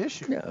 that's an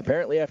issue. Yeah,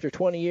 apparently after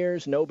 20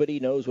 years, nobody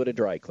knows what a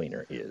dry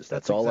cleaner is.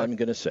 That's all I'm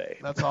going to say.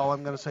 That's all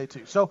I'm going to say,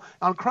 too. So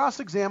on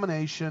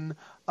cross-examination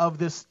of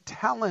this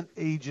talent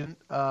agent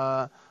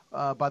by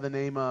the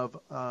name of,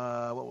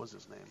 what was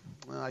his name?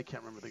 I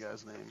can't remember the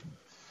guy's name.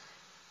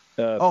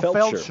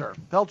 Feldscher.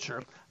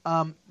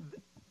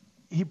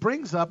 He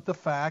brings up the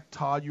fact,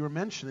 Todd, you were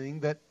mentioning,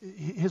 that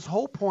his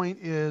whole point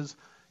is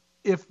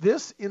if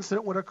this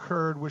incident would have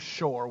occurred with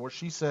Shore, where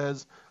she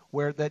says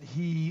that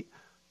he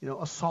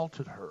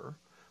assaulted her,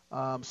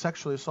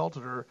 sexually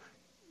assaulted her,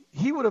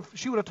 she would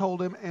have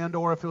told him,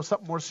 or if it was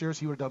something more serious,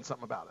 he would have done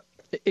something about it.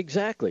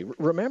 Exactly.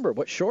 Remember,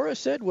 what Shora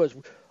said was,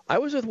 I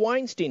was with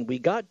Weinstein. We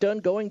got done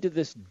going to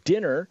this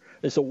dinner,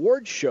 this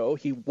awards show.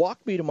 He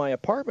walked me to my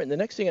apartment, and the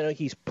next thing I know,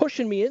 he's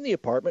pushing me in the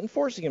apartment and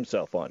forcing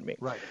himself on me.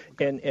 Right.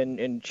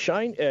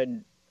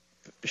 Feldscher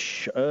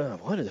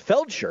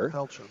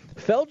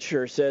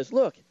says,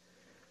 look,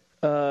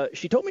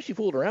 she told me she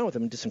fooled around with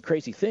him and did some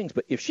crazy things,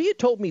 but if she had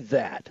told me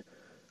that,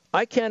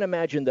 I can't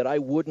imagine that I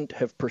wouldn't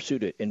have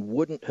pursued it and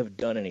wouldn't have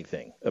done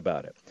anything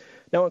about it.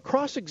 Now, on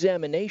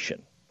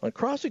cross-examination,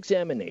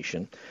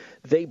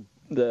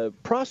 the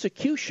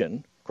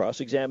prosecution,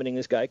 cross-examining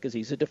this guy because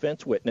he's a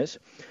defense witness,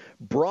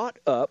 brought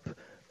up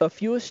a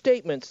few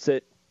statements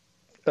that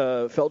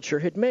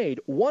Feldscher had made,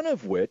 one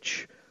of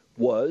which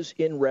was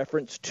in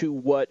reference to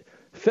what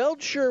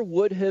Feldscher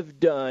would have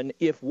done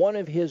if one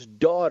of his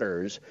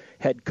daughters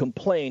had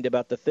complained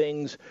about the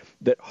things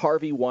that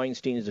Harvey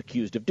Weinstein is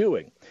accused of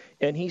doing.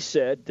 And he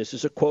said, this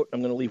is a quote,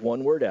 I'm going to leave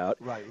one word out.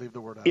 Right, leave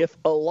the word out. If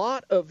a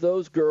lot of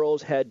those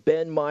girls had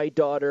been my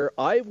daughter,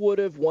 I would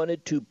have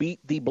wanted to beat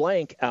the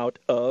blank out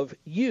of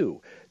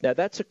you. Now,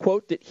 that's a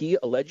quote that he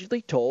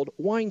allegedly told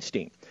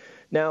Weinstein.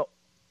 Now,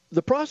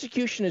 the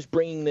prosecution is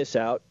bringing this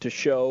out to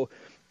show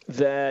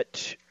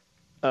that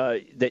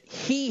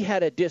he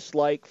had a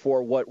dislike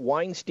for what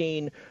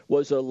Weinstein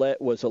was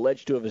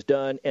alleged to have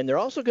done, and they're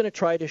also going to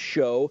try to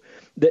show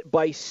that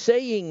by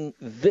saying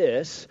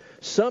this,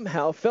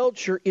 somehow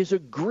Feldscher is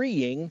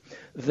agreeing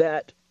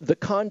that the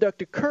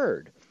conduct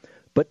occurred.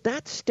 But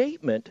that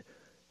statement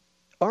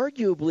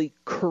arguably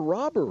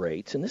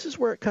corroborates, and this is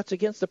where it cuts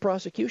against the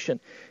prosecution,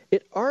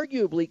 it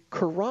arguably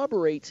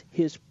corroborates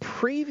his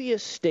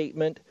previous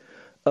statement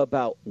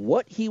about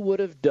what he would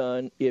have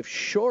done if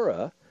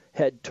Shora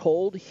had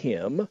told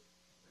him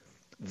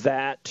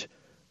that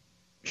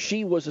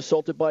she was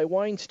assaulted by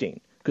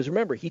Weinstein. Because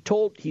remember, he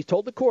told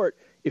the court,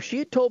 if she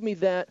had told me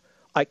that,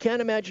 I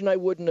can't imagine I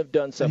wouldn't have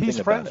done something about it.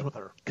 He's friends with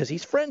her. Because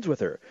he's friends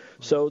with her.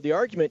 So the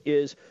argument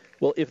is,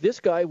 well, if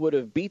this guy would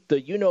have beat the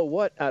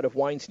you-know-what out of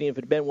Weinstein if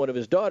it had been one of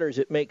his daughters,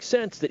 it makes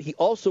sense that he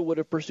also would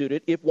have pursued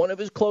it if one of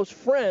his close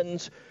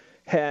friends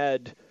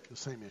had the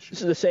same issue,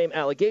 the same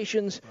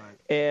allegations,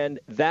 and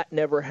that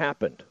never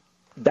happened.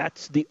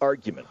 That's the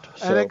argument.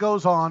 And it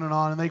goes on,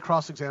 and they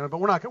cross-examine. But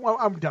we're not. Well,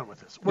 I'm done with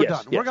this. We're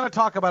done. Yes. We're going to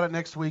talk about it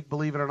next week,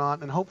 believe it or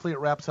not, and hopefully it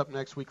wraps up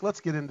next week.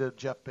 Let's get into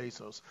Jeff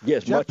Bezos.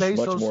 Yes, Jeff much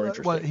Bezos, more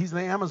interesting. He's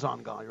the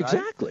Amazon guy, right?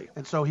 Exactly.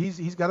 And so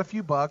he's got a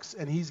few bucks,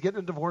 and he's getting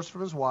a divorce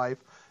from his wife.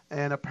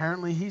 And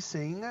apparently he's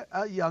seeing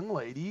a young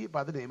lady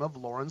by the name of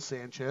Lauren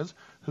Sanchez,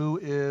 who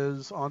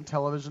is on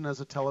television as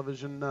a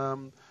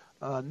television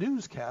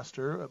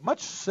newscaster,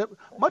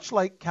 much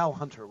like Cal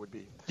Hunter would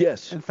be.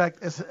 Yes. In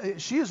fact,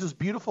 she is as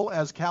beautiful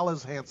as Cal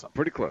is handsome.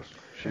 Pretty close.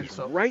 She's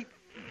right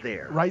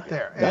there. Right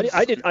there.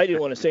 I didn't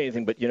want to say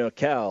anything, but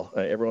Cal,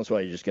 every once in a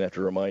while you're just gonna have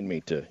to remind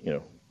me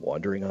to,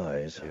 wandering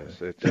eyes.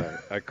 Yes,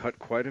 I cut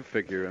quite a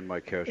figure in my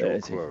casual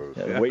clothes.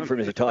 Wait for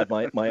Mr. Todd.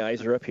 My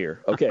eyes are up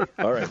here. Okay.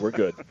 All right. We're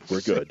good. We're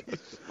good.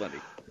 Funny.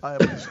 I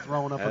was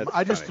throwing up.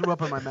 I just threw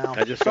up in my mouth.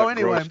 I just got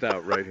grossed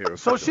out right here.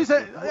 So she's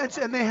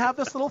and they have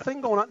this little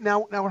thing going on.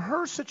 Now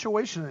her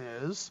situation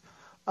is,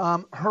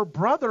 her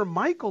brother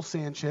Michael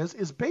Sanchez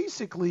is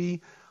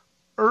basically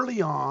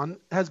early on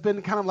has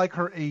been kind of like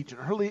her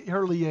agent,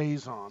 her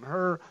liaison,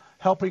 her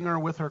helping her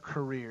with her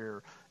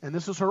career. And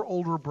this is her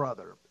older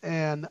brother.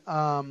 And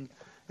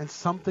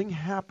something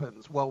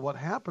happens. Well, what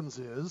happens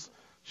is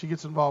she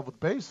gets involved with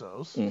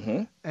Bezos,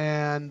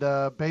 and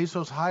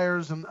Bezos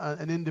hires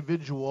an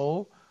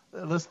individual.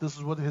 This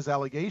is what his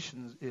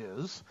allegation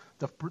is,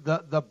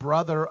 the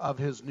brother of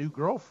his new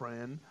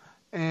girlfriend,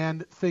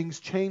 and things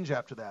change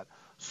after that.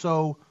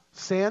 So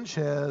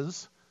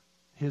Sanchez,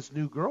 his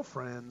new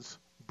girlfriend's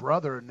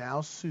brother,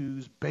 now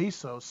sues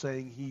Bezos,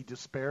 saying he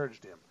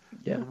disparaged him.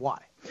 Yeah. And why?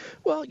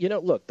 Well,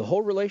 look, the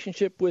whole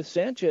relationship with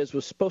Sanchez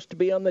was supposed to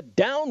be on the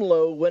down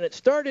low when it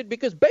started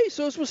because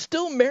Bezos was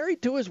still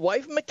married to his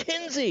wife,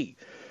 Mackenzie.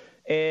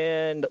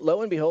 And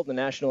lo and behold, the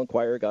National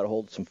Enquirer got a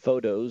hold of some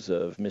photos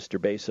of Mr.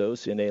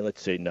 Bezos in a, let's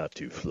say, not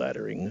too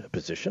flattering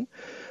position.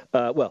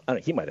 Well, I don't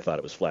know, he might have thought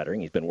it was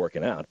flattering. He's been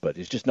working out, but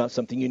it's just not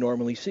something you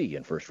normally see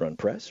in first-run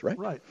press, right?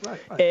 Right.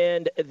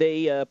 And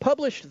they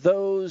published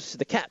those.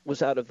 The cat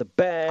was out of the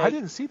bag. I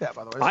didn't see that,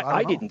 by the way. So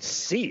I didn't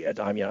see it.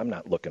 I mean, I'm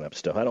not looking up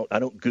stuff. I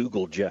don't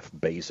Google Jeff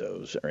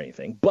Bezos or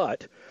anything.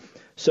 But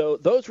so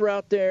those were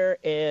out there,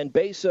 and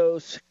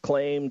Bezos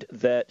claimed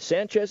that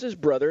Sanchez's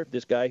brother,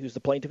 this guy who's the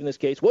plaintiff in this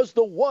case, was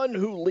the one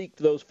who leaked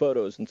those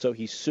photos, and so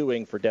he's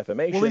suing for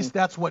defamation. Well, at least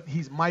that's what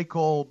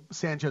Michael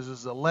Sanchez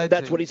is alleging.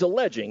 That's what he's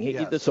alleging.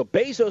 So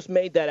Bezos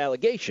made that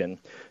allegation,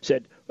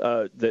 said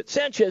that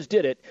Sanchez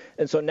did it,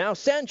 and so now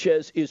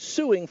Sanchez is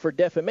suing for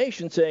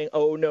defamation, saying,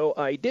 oh, no,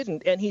 I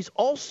didn't. And he's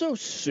also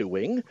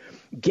suing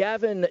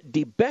Gavin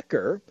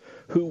DeBecker,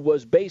 who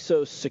was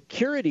Bezos'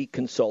 security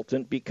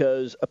consultant,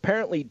 because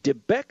apparently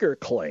DeBecker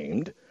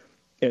claimed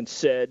and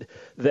said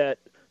that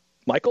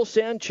Michael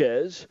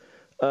Sanchez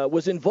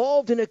was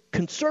involved in a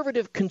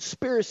conservative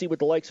conspiracy with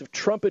the likes of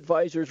Trump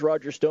advisors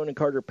Roger Stone and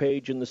Carter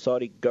Page and the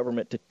Saudi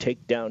government to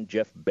take down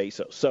Jeff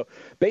Bezos. So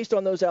based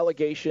on those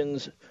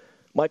allegations,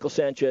 Michael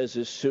Sanchez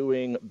is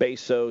suing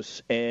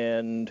Bezos,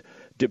 and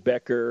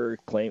DeBecker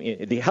claiming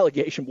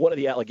one of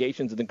the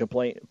allegations in the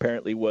complaint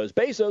apparently was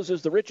Bezos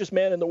is the richest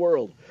man in the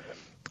world.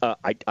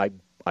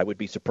 I would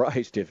be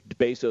surprised if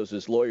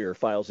Bezos' lawyer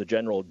files a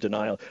general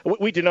denial.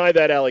 We deny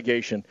that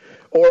allegation.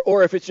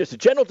 Or if it's just a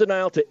general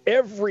denial to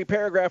every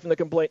paragraph in the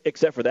complaint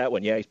except for that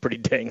one. Yeah, he's pretty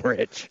dang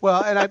rich.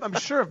 Well, and I'm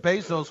sure if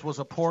Bezos was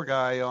a poor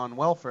guy on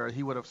welfare,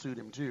 he would have sued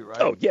him too,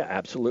 right? Oh, yeah,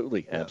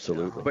 absolutely.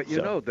 Absolutely. But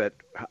you know that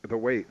the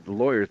way the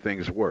lawyer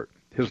things work,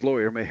 his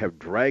lawyer may have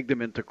dragged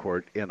him into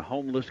court in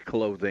homeless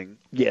clothing.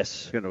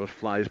 Yes. With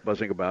flies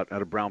buzzing about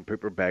and a brown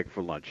paper bag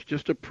for lunch,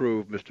 just to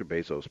prove Mr.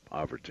 Bezos'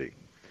 poverty.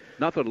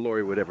 Not that a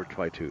lawyer would ever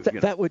try to.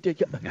 That would.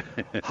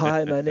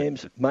 Hi, my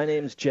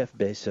name's Jeff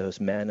Bezos,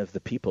 man of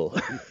the people.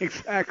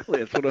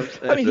 Exactly, that's what I'm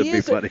saying. I mean, That'd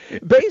be funny.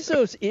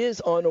 Bezos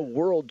is on a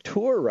world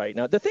tour right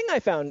now. The thing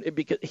I found,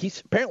 because he's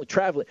apparently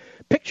traveling,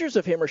 pictures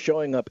of him are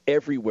showing up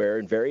everywhere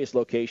in various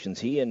locations.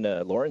 He and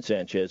Lauren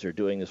Sanchez are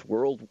doing this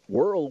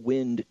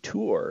whirlwind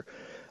tour.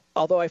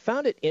 Although I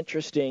found it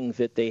interesting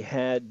that they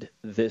had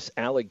this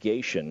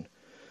allegation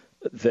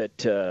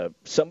that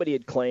somebody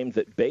had claimed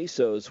that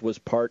Bezos was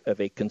part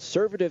of a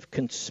conservative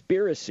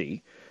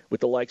conspiracy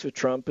with the likes of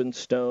Trump and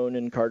Stone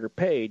and Carter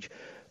Page.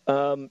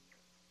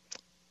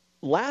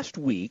 Last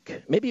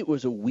week, maybe it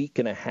was a week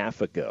and a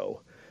half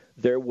ago,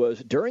 there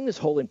was, during this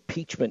whole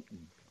impeachment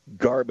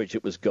garbage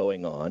that was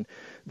going on,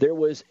 there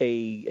was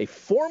a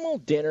formal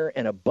dinner,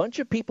 and a bunch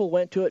of people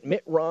went to it.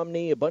 Mitt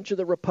Romney, a bunch of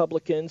the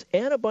Republicans,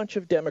 and a bunch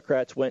of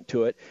Democrats went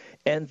to it,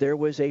 and there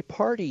was a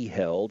party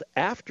held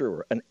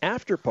an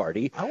after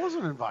party. I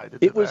wasn't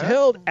invited. It was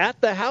held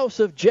at the house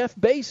of Jeff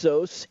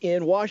Bezos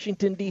in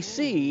Washington,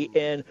 D.C.,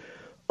 and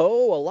a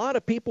lot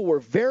of people were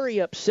very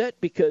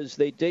upset because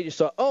they just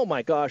saw, oh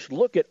my gosh,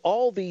 look at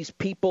all these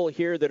people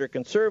here that are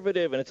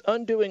conservative, and it's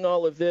undoing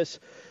all of this.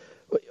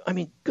 I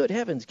mean, good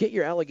heavens, get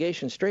your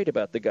allegations straight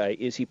about the guy.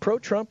 Is he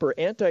pro-Trump or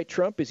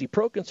anti-Trump? Is he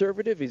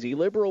pro-conservative? Is he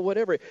liberal?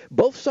 Whatever.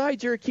 Both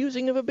sides are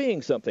accusing him of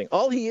being something.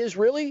 All he is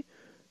really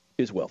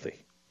is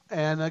wealthy.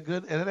 And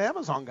an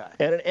Amazon guy.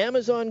 And an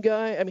Amazon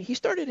guy. I mean, he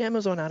started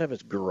Amazon out of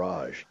his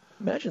garage.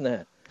 Imagine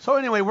that. So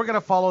anyway, we're going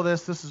to follow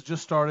this. This has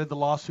just started. The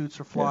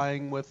lawsuits are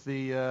flying with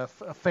the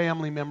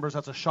family members.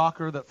 That's a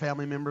shocker that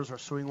family members are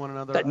suing one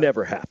another. That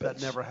never happens. That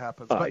never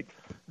happens. But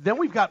then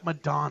we've got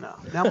Madonna.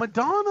 Now,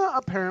 Madonna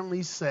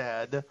apparently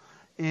said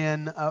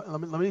in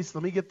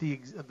let me get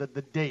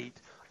the date.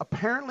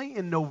 Apparently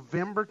in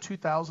November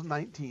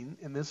 2019,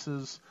 and this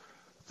is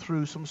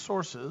through some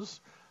sources,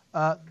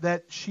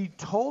 that she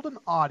told an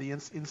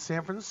audience in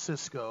San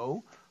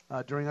Francisco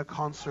during a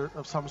concert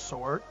of some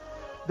sort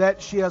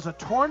that she has a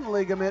torn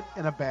ligament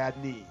and a bad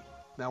knee.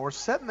 Now, we're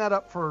setting that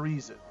up for a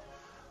reason,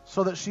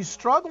 so that she's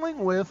struggling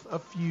with a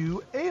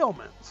few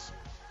ailments.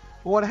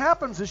 Well, what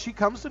happens is she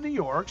comes to New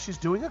York, she's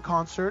doing a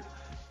concert,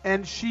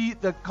 and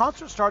the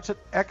concert starts at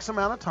X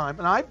amount of time,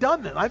 and I've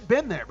done it, I've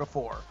been there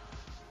before,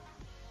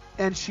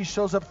 and she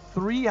shows up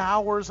 3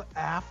 hours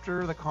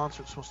after the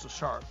concert's supposed to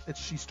start.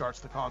 She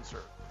starts the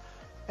concert.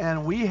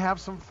 And we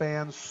have some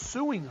fans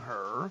suing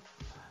her,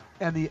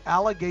 and the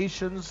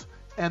allegations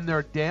and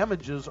their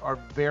damages are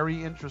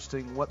very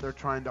interesting, what they're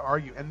trying to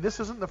argue. And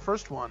this isn't the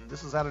first one.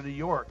 This is out of New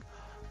York.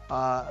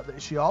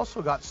 She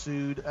also got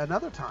sued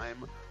another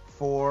time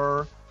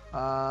for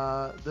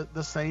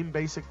the same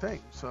basic thing.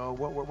 So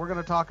we're going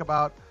to talk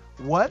about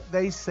what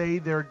they say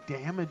their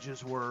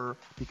damages were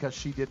because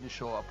she didn't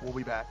show up. We'll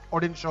be back.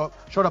 Or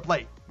showed up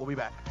late. We'll be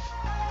back.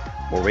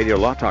 More Radio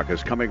Law Talk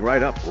is coming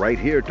right up, right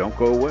here. Don't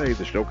go away.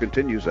 The show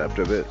continues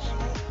after this.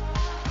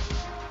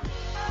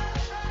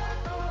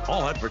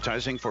 All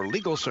advertising for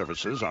legal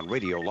services on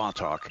Radio Law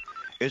Talk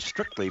is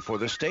strictly for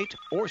the state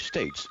or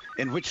states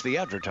in which the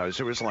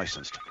advertiser is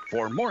licensed.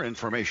 For more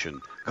information,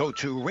 go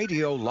to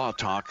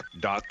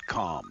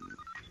radiolawtalk.com.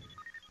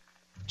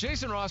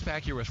 Jason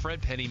Rosbach here with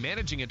Fred Penny,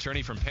 managing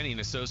attorney from Penny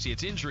 &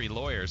 Associates Injury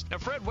Lawyers. Now,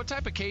 Fred, what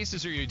type of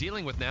cases are you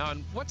dealing with now,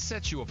 and what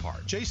sets you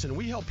apart? Jason,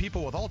 we help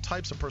people with all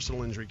types of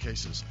personal injury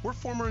cases. We're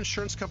former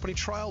insurance company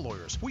trial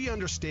lawyers. We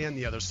understand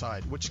the other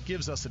side, which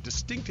gives us a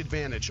distinct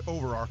advantage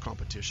over our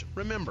competition.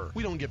 Remember,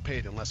 we don't get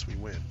paid unless we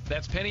win.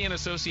 That's Penny &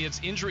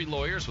 Associates Injury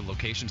Lawyers with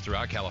locations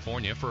throughout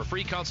California. For a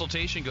free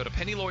consultation, go to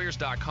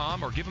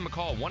pennylawyers.com or give them a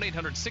call,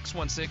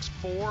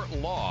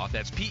 1-800-616-4LAW.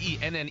 That's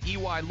PENNEY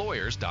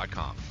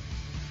lawyers.com.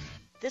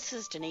 This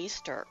is Denise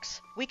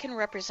Sturks. We can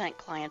represent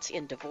clients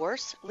in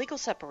divorce, legal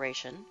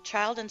separation,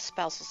 child and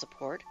spousal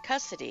support,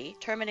 custody,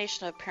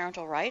 termination of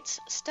parental rights,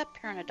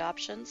 step-parent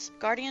adoptions,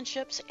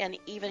 guardianships, and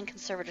even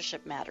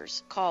conservatorship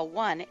matters. Call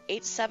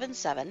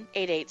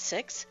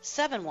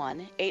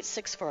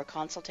 1-877-886-7186 for a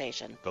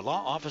consultation. The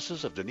law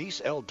offices of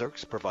Denise L.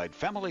 Dirks provide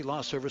family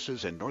law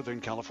services in Northern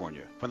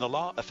California. When the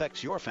law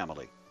affects your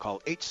family,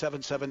 call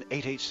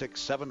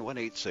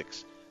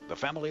 877-886-7186. The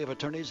family of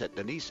attorneys at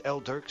Denise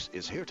L. Dirks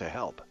is here to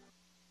help.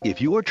 If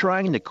you are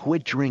trying to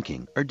quit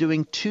drinking or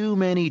doing too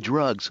many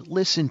drugs,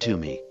 listen to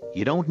me.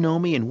 You don't know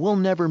me and we'll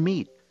never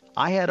meet.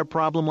 I had a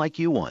problem like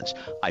you once.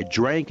 I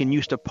drank and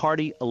used to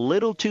party a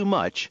little too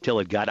much till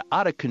it got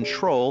out of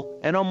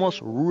control and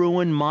almost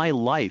ruined my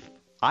life.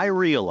 I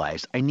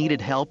realized I needed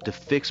help to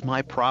fix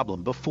my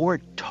problem before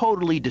it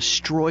totally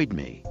destroyed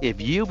me. If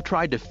you've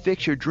tried to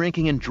fix your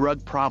drinking and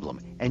drug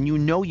problem and you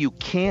know you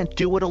can't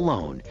do it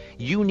alone,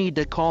 you need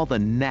to call the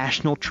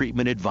National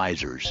Treatment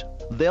Advisors.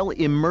 They'll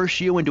immerse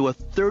you into a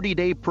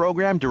 30-day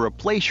program to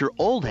replace your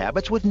old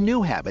habits with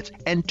new habits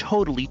and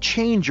totally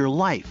change your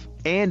life.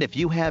 And if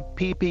you have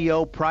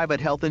PPO private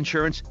health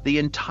insurance, the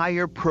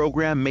entire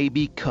program may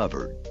be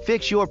covered.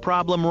 Fix your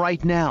problem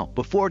right now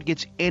before it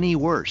gets any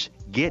worse.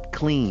 Get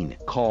clean.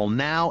 Call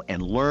now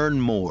and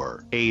learn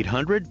more.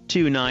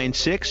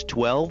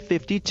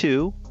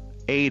 800-296-1252.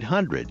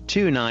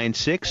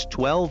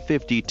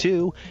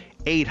 800-296-1252.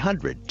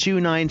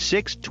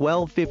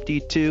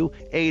 800-296-1252.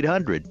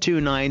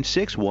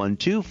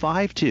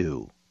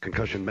 800-296-1252.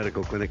 Concussion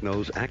Medical Clinic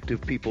knows active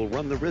people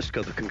run the risk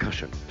of the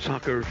concussion.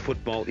 Soccer,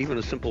 football, even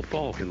a simple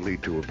fall can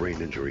lead to a brain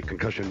injury.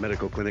 Concussion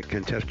Medical Clinic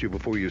can test you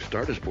before you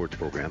start a sports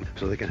program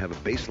so they can have a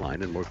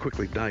baseline and more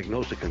quickly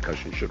diagnose a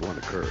concussion should one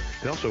occur.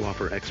 They also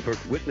offer expert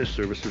witness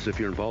services if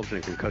you're involved in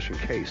a concussion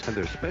case, and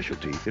their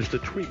specialty is the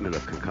treatment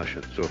of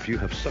concussion. So if you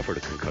have suffered a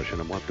concussion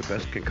and want the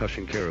best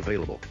concussion care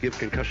available, give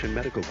Concussion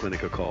Medical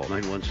Clinic a call,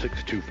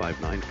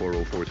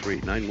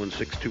 916-259-4043,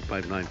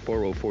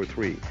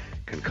 916-259-4043.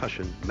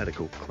 Concussion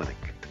Medical Clinic.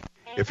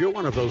 If you're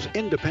one of those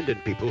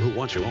independent people who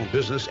wants your own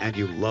business and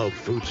you love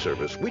food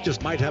service, we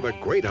just might have a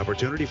great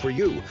opportunity for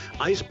you.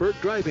 Iceberg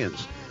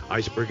Drive-Ins.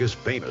 Iceberg is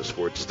famous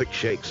for its thick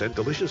shakes and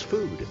delicious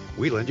food.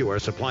 We lend you our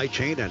supply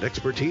chain and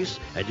expertise,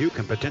 and you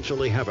can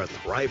potentially have a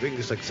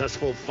thriving,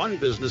 successful, fun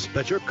business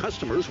that your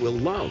customers will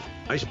love.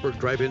 Iceberg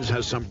Drive-Ins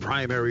has some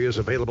prime areas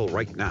available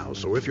right now,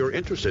 so if you're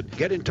interested,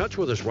 get in touch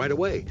with us right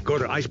away. Go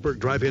to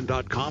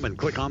icebergdrivein.com and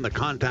click on the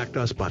Contact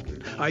Us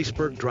button.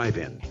 Iceberg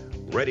Drive-In,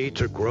 ready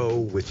to grow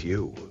with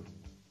you.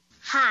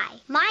 Hi,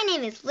 my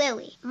name is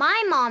Lily.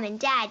 My mom and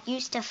dad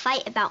used to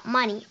fight about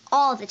money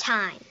all the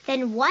time.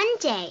 Then one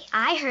day,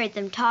 I heard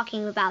them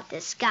talking about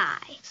this guy,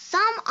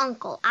 some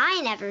uncle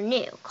I never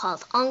knew,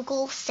 called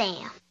Uncle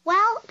Sam.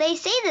 Well, they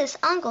say this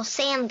Uncle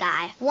Sam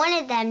guy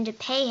wanted them to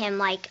pay him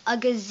like $1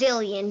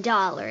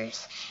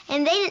 gazillion,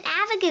 and they didn't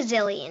have $1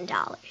 gazillion.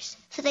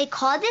 So they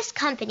called this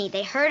company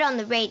they heard on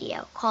the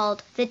radio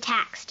called the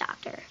Tax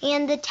Doctor.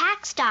 And the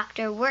Tax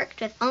Doctor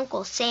worked with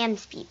Uncle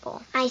Sam's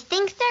people. I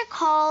think they're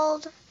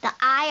called the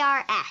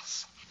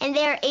IRS. And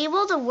they were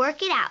able to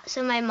work it out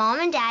so my mom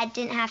and dad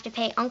didn't have to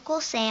pay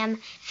Uncle Sam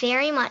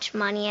very much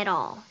money at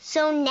all.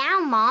 So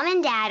now Mom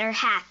and Dad are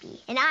happy,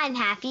 and I'm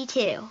happy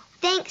too.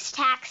 Thanks,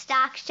 Tax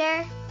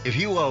Doctor. If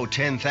you owe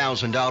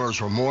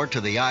 $10,000 or more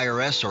to the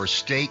IRS or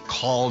state,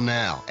 call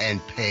now and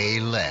pay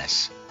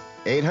less.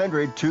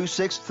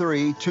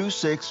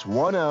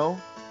 800-263-2610.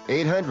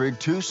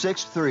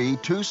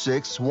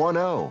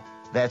 800-263-2610.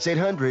 That's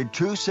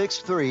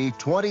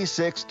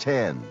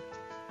 800-263-2610.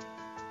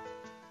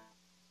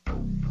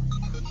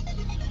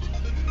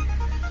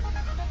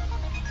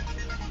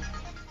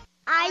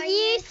 Are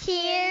you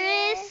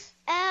serious?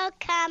 Oh,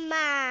 come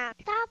on.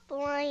 Stop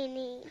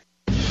whining.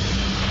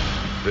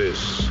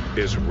 This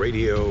is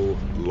Radio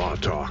Law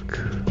Talk.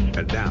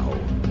 And now,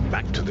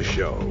 back to the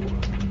show.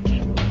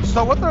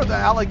 So what the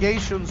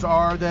allegations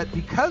are that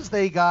because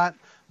they got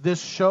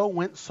this show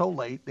went so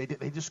late,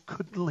 they just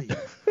couldn't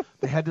leave.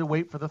 They had to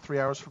wait for the 3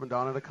 hours for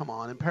Madonna to come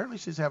on. And apparently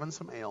she's having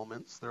some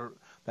ailments.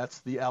 That's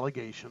the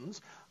allegations.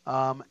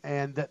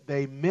 And that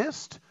they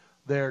missed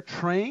their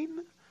train,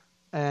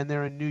 and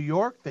they're in New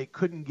York. They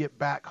couldn't get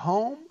back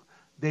home.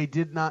 They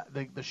did not.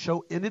 The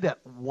show ended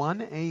at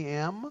 1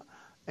 a.m.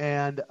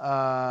 and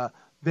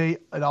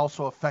it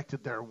also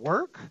affected their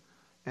work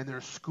and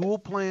their school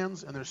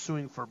plans, and they're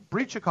suing for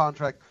breach of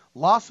contract,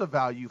 loss of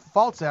value,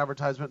 false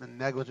advertisement, and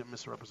negligent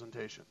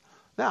misrepresentation.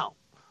 Now,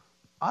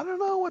 I don't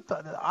know what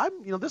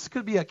this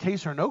could be a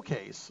case or no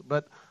case,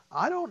 but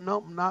I don't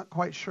know. I'm not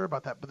quite sure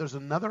about that. But there's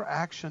another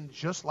action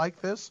just like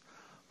this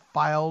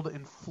filed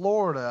in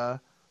Florida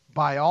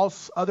by all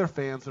other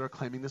fans that are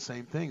claiming the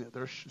same thing,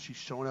 that she's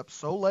showing up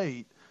so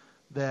late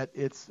that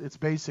it's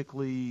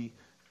basically,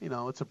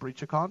 it's a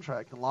breach of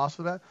contract and loss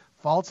of that.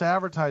 False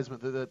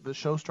advertisement. The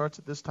show starts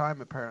at this time,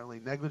 apparently.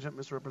 Negligent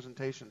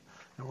misrepresentation.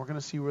 And we're going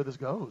to see where this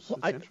goes. Well,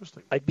 it's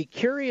interesting. I'd be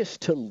curious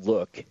to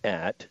look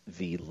at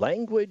the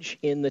language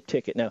in the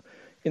ticket. Now,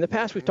 in the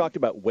past, we've talked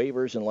about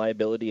waivers and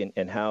liability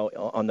and how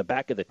on the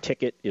back of the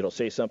ticket, it'll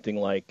say something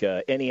like,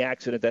 any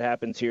accident that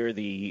happens here,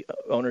 the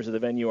owners of the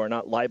venue are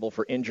not liable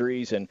for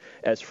injuries. And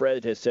as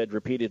Fred has said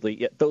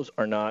repeatedly, those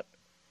are not.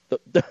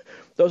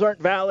 Those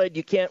aren't valid.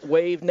 You can't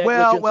waive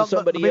negligence to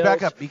somebody else. Let me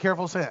back up. Be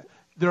careful saying that.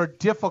 They're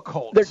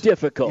difficult. They're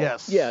difficult.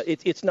 Yes. Yeah,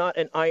 it's not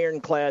an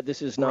ironclad.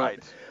 This is not.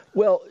 Right.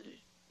 Well,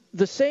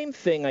 the same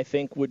thing I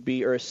think would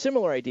be, or a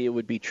similar idea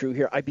would be true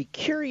here. I'd be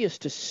curious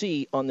to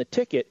see on the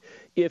ticket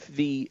if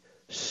the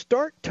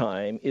start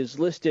time is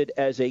listed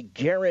as a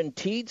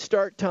guaranteed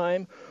start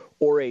time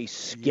or a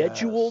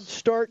scheduled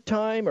start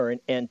time or an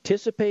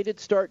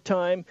anticipated start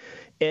time,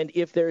 and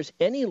if there's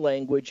any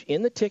language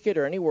in the ticket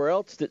or anywhere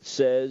else that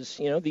says,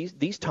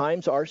 these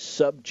times are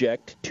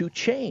subject to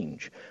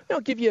change. Now,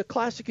 I'll give you a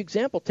classic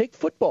example. Take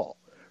football,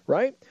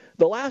 right?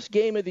 The last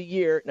game of the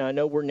year, now I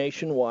know we're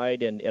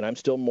nationwide, and I'm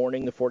still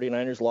mourning the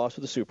 49ers loss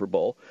of the Super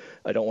Bowl.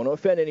 I don't want to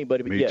offend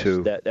anybody, but Me yes,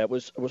 too. that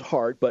was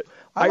hard. But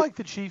I like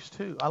the Chiefs,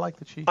 too. I like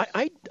the Chiefs.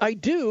 I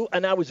do,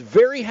 and I was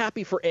very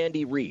happy for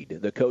Andy Reid,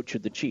 the coach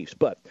of the Chiefs.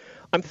 But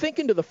I'm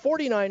thinking to the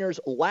 49ers'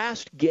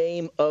 last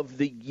game of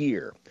the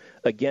year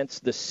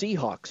against the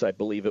Seahawks, I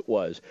believe it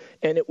was,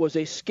 and it was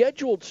a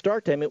scheduled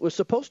start time. It was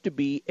supposed to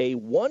be a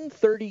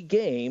 1:30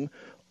 game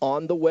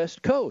on the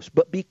West Coast,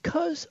 but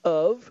because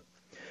of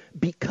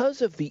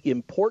the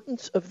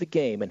importance of the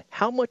game and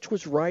how much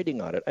was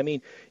riding on it. I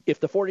mean, if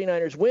the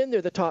 49ers win,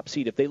 they're the top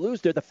seed. If they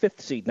lose, they're the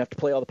 5th seed and have to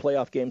play all the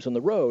playoff games on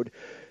the road.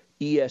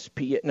 NBC,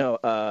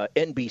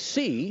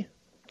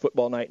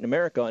 Football Night in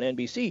America on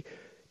NBC,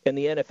 and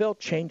the NFL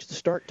changed the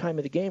start time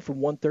of the game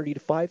from 1:30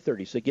 to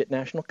 5:30 so they get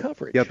national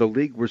coverage. Yeah, the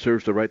league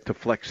reserves the right to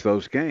flex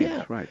those games.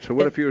 Yeah. Right. So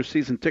what if you're a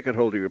season ticket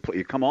holder?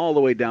 You come all the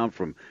way down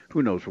from,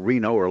 who knows,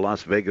 Reno or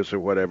Las Vegas or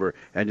whatever,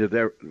 and you're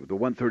there, the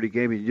 1:30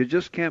 game, and you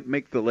just can't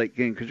make the late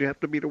game because you have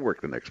to be to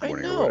work the next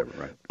morning or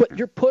whatever. Right. But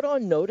you're put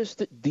on notice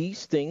that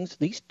these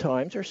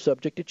times are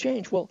subject to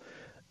change. Well,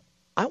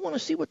 I want to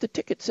see what the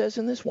ticket says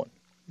in this one.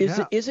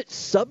 Is it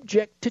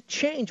subject to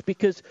change?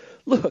 Because,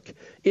 look,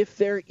 if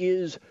there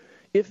is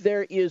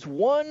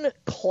one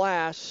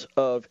class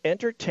of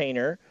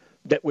entertainer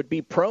that would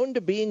be prone to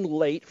being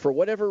late for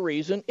whatever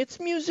reason, it's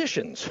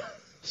musicians.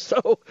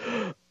 So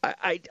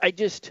I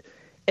just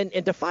and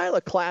to file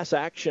a class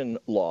action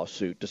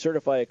lawsuit to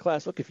certify a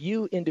class, look, if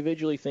you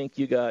individually think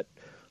you got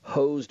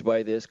hosed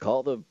by this,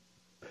 call the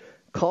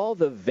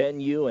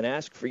venue and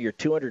ask for your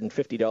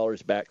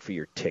 $250 back for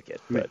your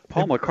ticket. But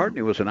Paul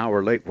McCartney was an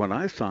hour late when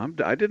I saw him.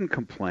 I didn't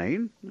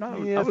complain.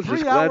 No, Yeah, I was 3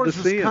 just glad to hours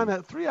see is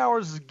him. 3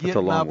 hours is a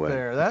getting long up way.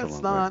 there. That's a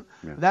That's long not.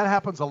 way. Yeah. That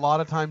happens a lot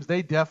of times.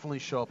 They definitely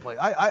show up late.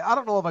 I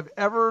don't know if I've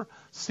ever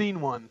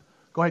seen one.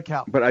 Go ahead,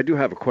 Cal. But I do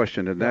have a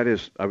question, and that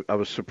is, I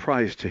was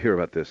surprised to hear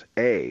about this.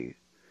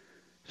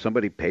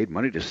 Somebody paid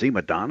money to see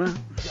Madonna?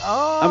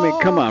 Oh, I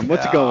mean, come on.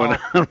 What's yeah. going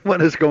on?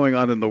 What is going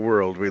on in the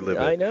world we live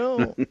in? I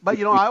know. But,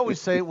 you know, I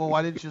always say, well,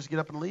 why didn't you just get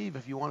up and leave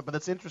if you wanted? But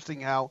it's interesting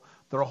how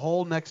their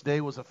whole next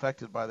day was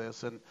affected by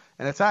this. And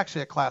it's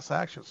actually a class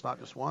action. It's not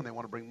just one. They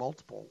want to bring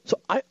multiple. So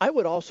I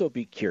would also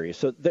be curious.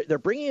 So they're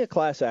bringing a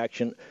class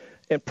action,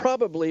 and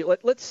probably,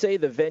 let's say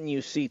the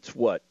venue seats,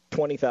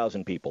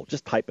 20,000 people,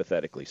 just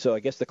hypothetically. So I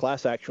guess the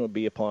class action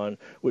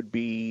would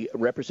be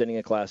representing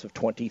a class of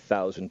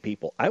 20,000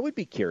 people. I would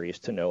be curious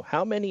to know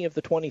how many of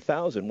the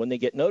 20,000, when they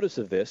get notice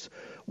of this,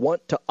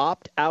 want to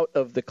opt out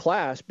of the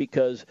class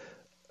because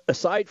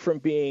aside from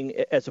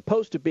as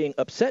opposed to being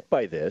upset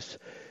by this,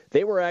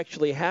 they were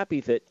actually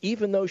happy that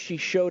even though she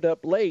showed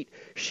up late,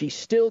 she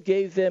still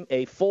gave them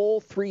a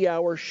full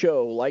 3-hour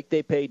show like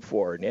they paid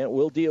for. And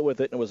we'll deal with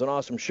it. And it was an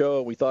awesome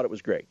show. We thought it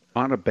was great.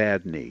 On a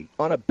bad knee.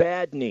 On a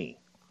bad knee.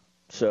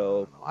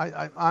 So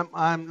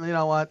I'm you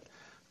know what?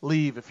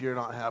 Leave if you're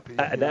not happy.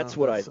 That's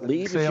what I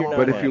leave if you're not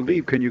But happy. if you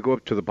leave, can you go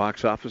up to the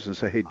box office and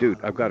say, hey, dude,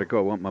 I've got to go.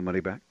 I want my money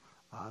back?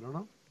 I don't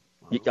know.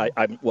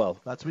 Well,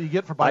 that's what you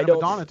get for buying a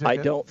Madonna ticket. I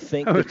don't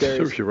think that there's.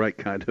 Serves you right,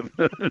 kind of.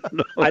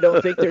 No. I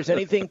don't think there's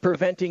anything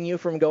preventing you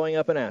from going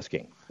up and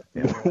asking.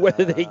 Yeah.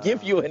 Whether they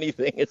give you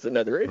anything, it's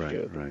another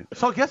issue. Right.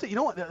 So I guess you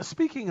know what?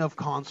 Speaking of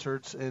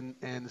concerts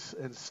and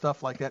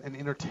stuff like that and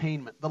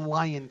entertainment, The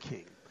Lion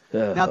King.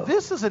 Now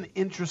this is an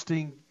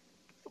interesting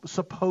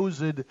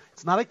supposed.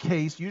 It's not a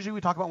case. Usually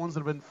we talk about ones that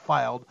have been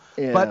filed,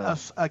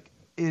 but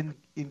in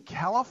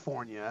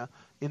California,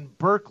 in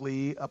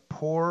Berkeley, a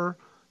poor.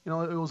 You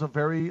know, it was a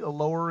very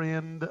lower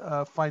end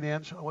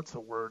financial. What's the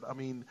word? I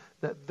mean,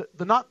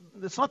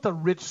 it's not the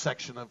rich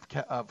section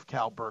of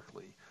Cal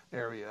Berkeley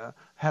area.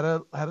 Had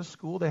a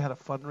school. They had a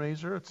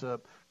fundraiser. It's a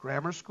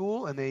grammar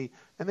school, and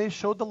they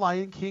showed The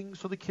Lion King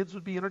so the kids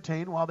would be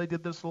entertained while they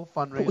did this little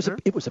fundraiser.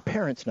 It was a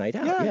parents' night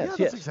out. Yeah,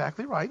 that's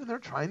exactly right. And they're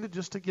trying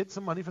to get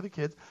some money for the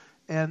kids.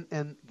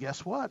 And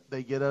guess what?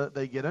 They get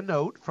a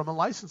note from a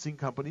licensing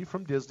company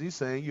from Disney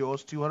saying you owe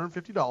us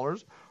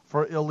 $250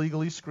 for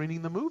illegally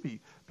screening the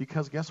movie.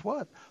 Because guess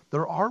what?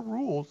 There are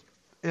rules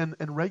and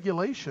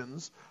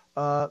regulations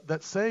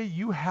that say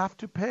you have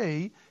to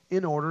pay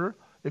in order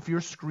if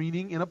you're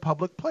screening in a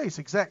public place.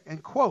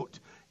 And quote,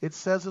 it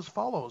says as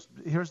follows.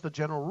 Here's the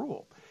general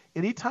rule.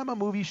 Anytime a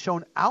movie is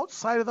shown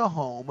outside of the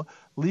home,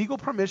 legal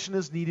permission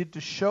is needed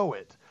to show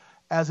it,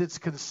 as it's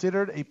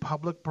considered a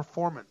public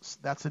performance.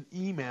 That's an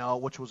email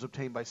which was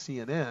obtained by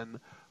CNN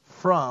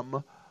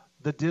from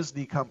the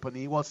Disney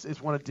company. Well,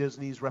 it's one of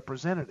Disney's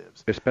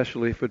representatives.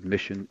 Especially if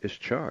admission is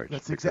charged.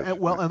 That's exactly.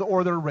 Well,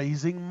 or they're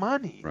raising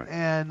money. Right.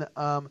 And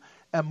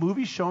a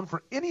movie shown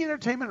for any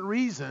entertainment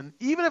reason,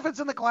 even if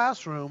it's in the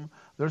classroom,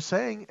 they're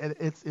saying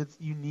it's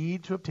you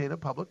need to obtain a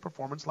public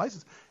performance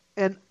license.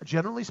 And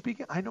generally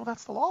speaking, I know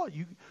that's the law.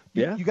 You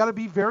got to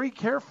be very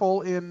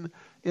careful in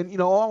we're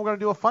going to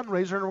do a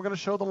fundraiser and we're going to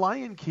show The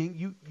Lion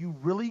King. You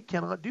really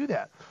cannot do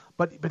that.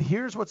 But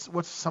here's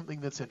what's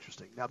something that's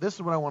interesting. Now this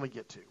is what I want to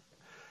get to.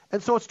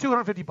 And so it's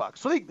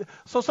 $250.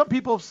 So some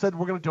people have said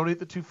we're going to donate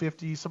the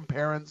 $250. Some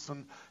parents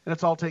and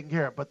it's all taken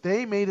care of. But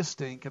they made a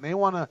stink and they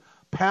want to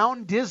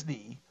pound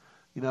Disney.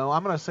 You know,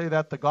 I'm going to say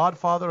that the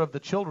godfather of the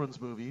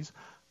children's movies.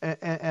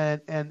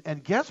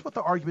 And guess what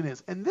the argument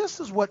is? And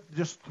this is what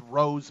just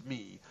throws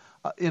me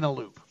in a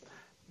loop.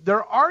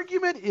 Their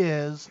argument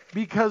is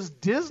because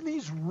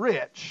Disney's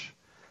rich,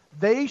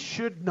 they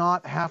should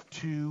not have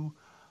to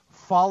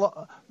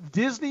follow.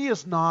 Disney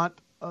is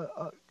not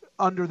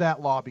under that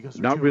law because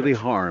they're not too really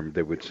rich. Harmed,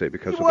 they would say,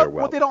 because of their wealth.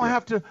 Well, they don't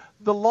have to.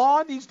 The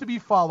law needs to be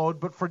followed,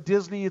 but for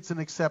Disney, it's an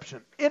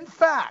exception. In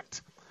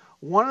fact,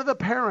 one of the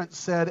parents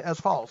said as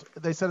follows.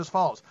 They said as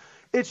follows.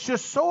 It's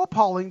just so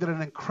appalling that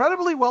an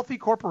incredibly wealthy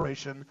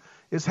corporation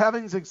is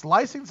having its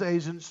license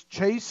agents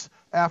chase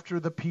after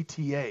the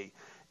PTA.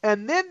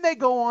 And then they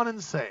go on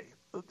and say,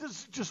 this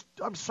is just,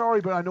 I'm sorry,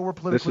 but I know we're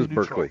politically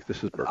neutral.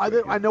 This is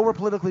Berkeley. I know we're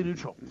politically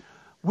neutral.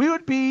 We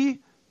would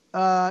be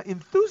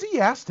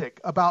enthusiastic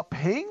about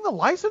paying the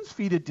license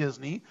fee to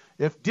Disney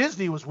if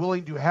Disney was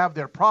willing to have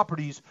their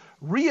properties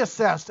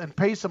reassessed and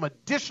pay some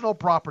additional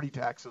property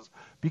taxes,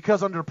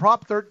 because under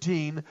Prop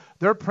 13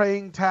 they're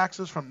paying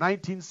taxes from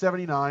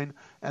 1979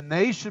 and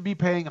they should be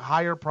paying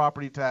higher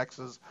property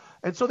taxes.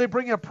 And so they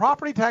bring a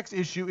property tax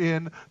issue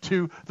in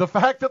to the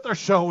fact that they're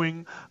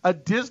showing a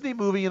Disney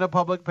movie in a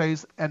public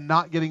place and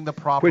not getting the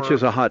proper... Which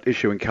is a hot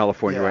issue in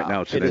California right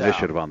now. It's an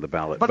initiative on the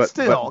ballot. But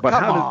still,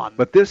 come on.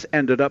 But this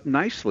ended up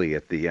nicely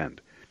at the end.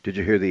 Did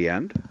you hear the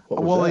end?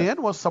 Well, the end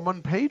was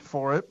someone paid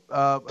for it.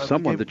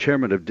 The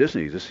chairman of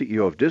Disney, the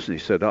CEO of Disney,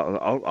 said,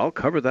 "I'll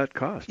cover that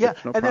cost." Yeah,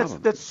 no and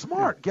problem. that's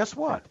smart. Yeah. Guess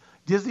what? Yeah.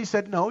 Disney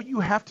said, no,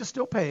 you have to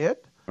still pay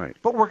it, right?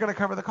 But we're going to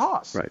cover the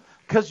costs, right?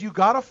 Because you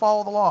got to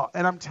follow the law.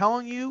 And I'm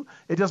telling you,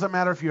 it doesn't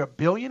matter if you're a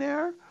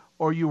billionaire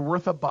or you're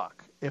worth a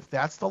buck. If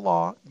that's the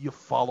law, you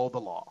follow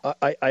the law.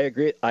 I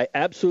agree. I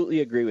absolutely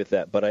agree with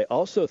that. But I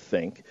also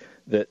think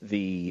that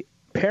the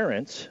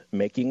parents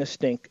making a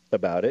stink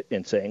about it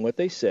and saying what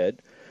they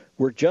said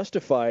were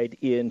justified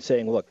in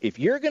saying, look, if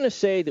you're going to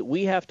say that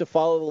we have to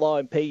follow the law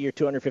and pay your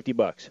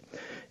 $250,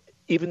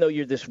 even though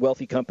you're this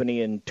wealthy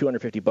company and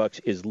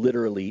 $250 is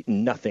literally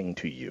nothing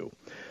to you,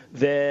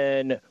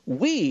 then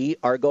we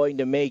are going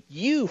to make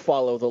you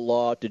follow the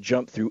law to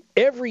jump through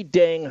every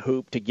dang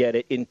hoop to get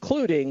it,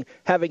 including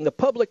having the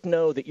public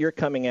know that you're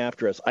coming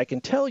after us. I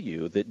can tell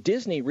you that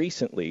Disney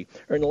recently,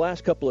 or in the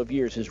last couple of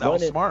years,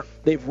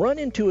 they've run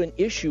into an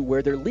issue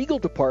where their legal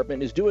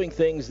department is doing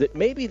things that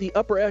maybe the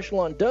upper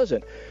echelon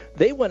doesn't.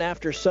 They went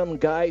after some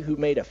guy who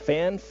made a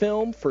fan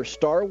film for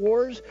Star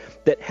Wars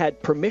that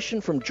had permission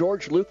from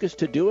George Lucas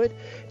to do it,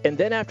 and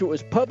then after it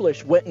was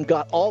published, went and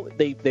got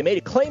they made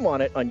a claim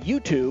on it on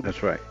YouTube.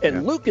 That's right.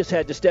 And Lucas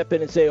had to step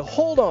in and say,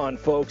 hold on,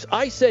 folks,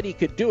 I said he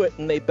could do it,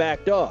 and they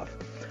backed off.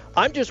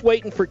 I'm just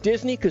waiting for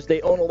Disney, because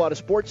they own a lot of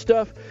sports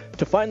stuff,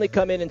 to finally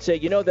come in and say,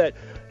 you know that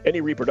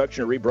any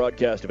reproduction or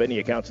rebroadcast of any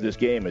accounts of this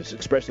game is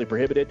expressly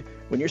prohibited.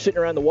 When you're sitting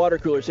around the water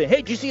cooler saying, hey,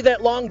 did you see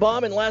that long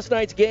bomb in last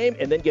night's game?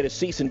 And then get a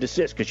cease and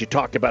desist because you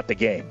talked about the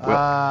game.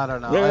 I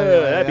don't know.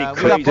 That'd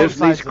be crazy.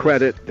 Disney's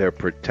credit, they're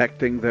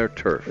protecting their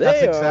turf.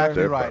 That's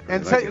exactly right.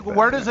 And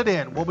where does it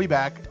end? We'll be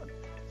back.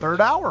 Third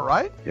hour,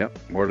 right? Yep.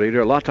 More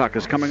Leader Law Talk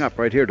is coming up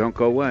right here. Don't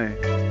go away.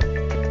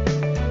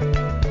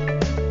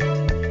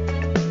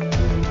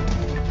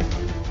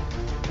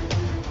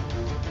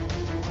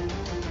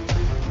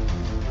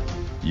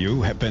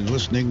 You have been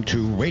listening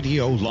to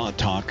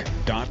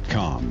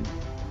RadioLawTalk.com,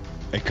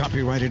 a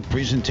copyrighted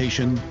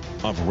presentation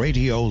of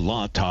Radio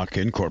Law Talk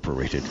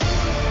Incorporated.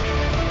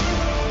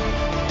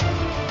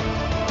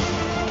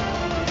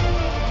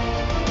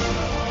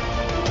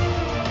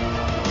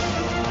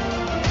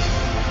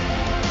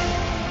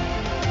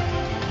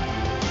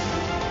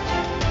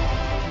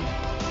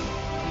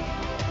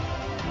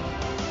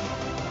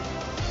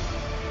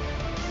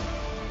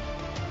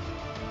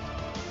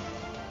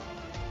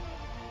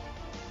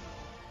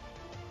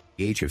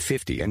 Age of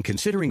 50 and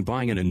considering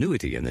buying an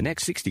annuity in the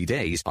next 60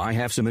 days, I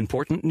have some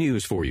important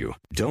news for you.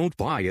 Don't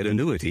buy an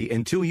annuity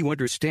until you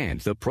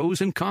understand the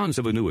pros and cons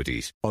of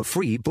annuities. A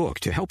free book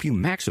to help you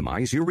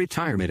maximize your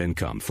retirement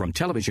income from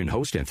television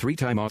host and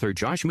three-time author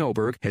Josh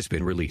Melberg has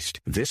been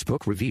released. This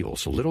book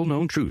reveals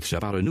little-known truths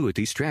about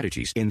annuity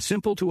strategies in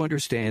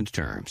simple-to-understand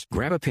terms.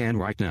 Grab a pen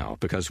right now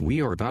because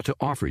we are about to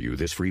offer you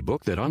this free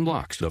book that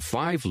unlocks the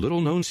 5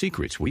 little-known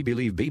secrets we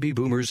believe baby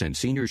boomers and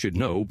seniors should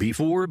know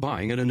before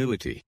buying an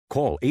annuity.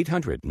 Call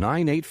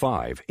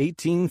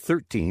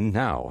 800-985-1813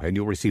 now, and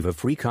you'll receive a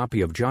free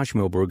copy of Josh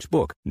Melberg's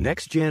book,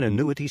 Next Gen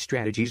Annuity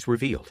Strategies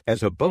Revealed.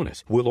 As a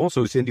bonus, we'll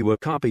also send you a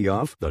copy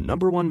of The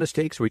 #1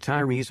 Mistakes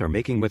Retirees Are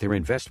Making with Their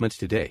Investments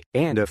Today,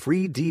 and a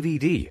free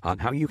DVD on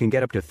how you can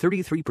get up to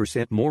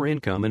 33% more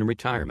income in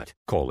retirement.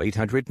 Call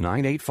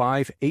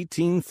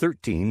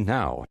 800-985-1813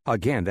 now.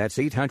 Again, that's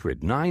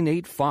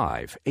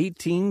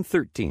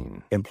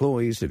 800-985-1813.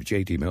 Employees of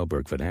J.D.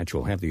 Melberg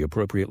Financial have the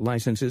appropriate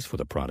licenses for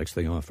the products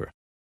they offer.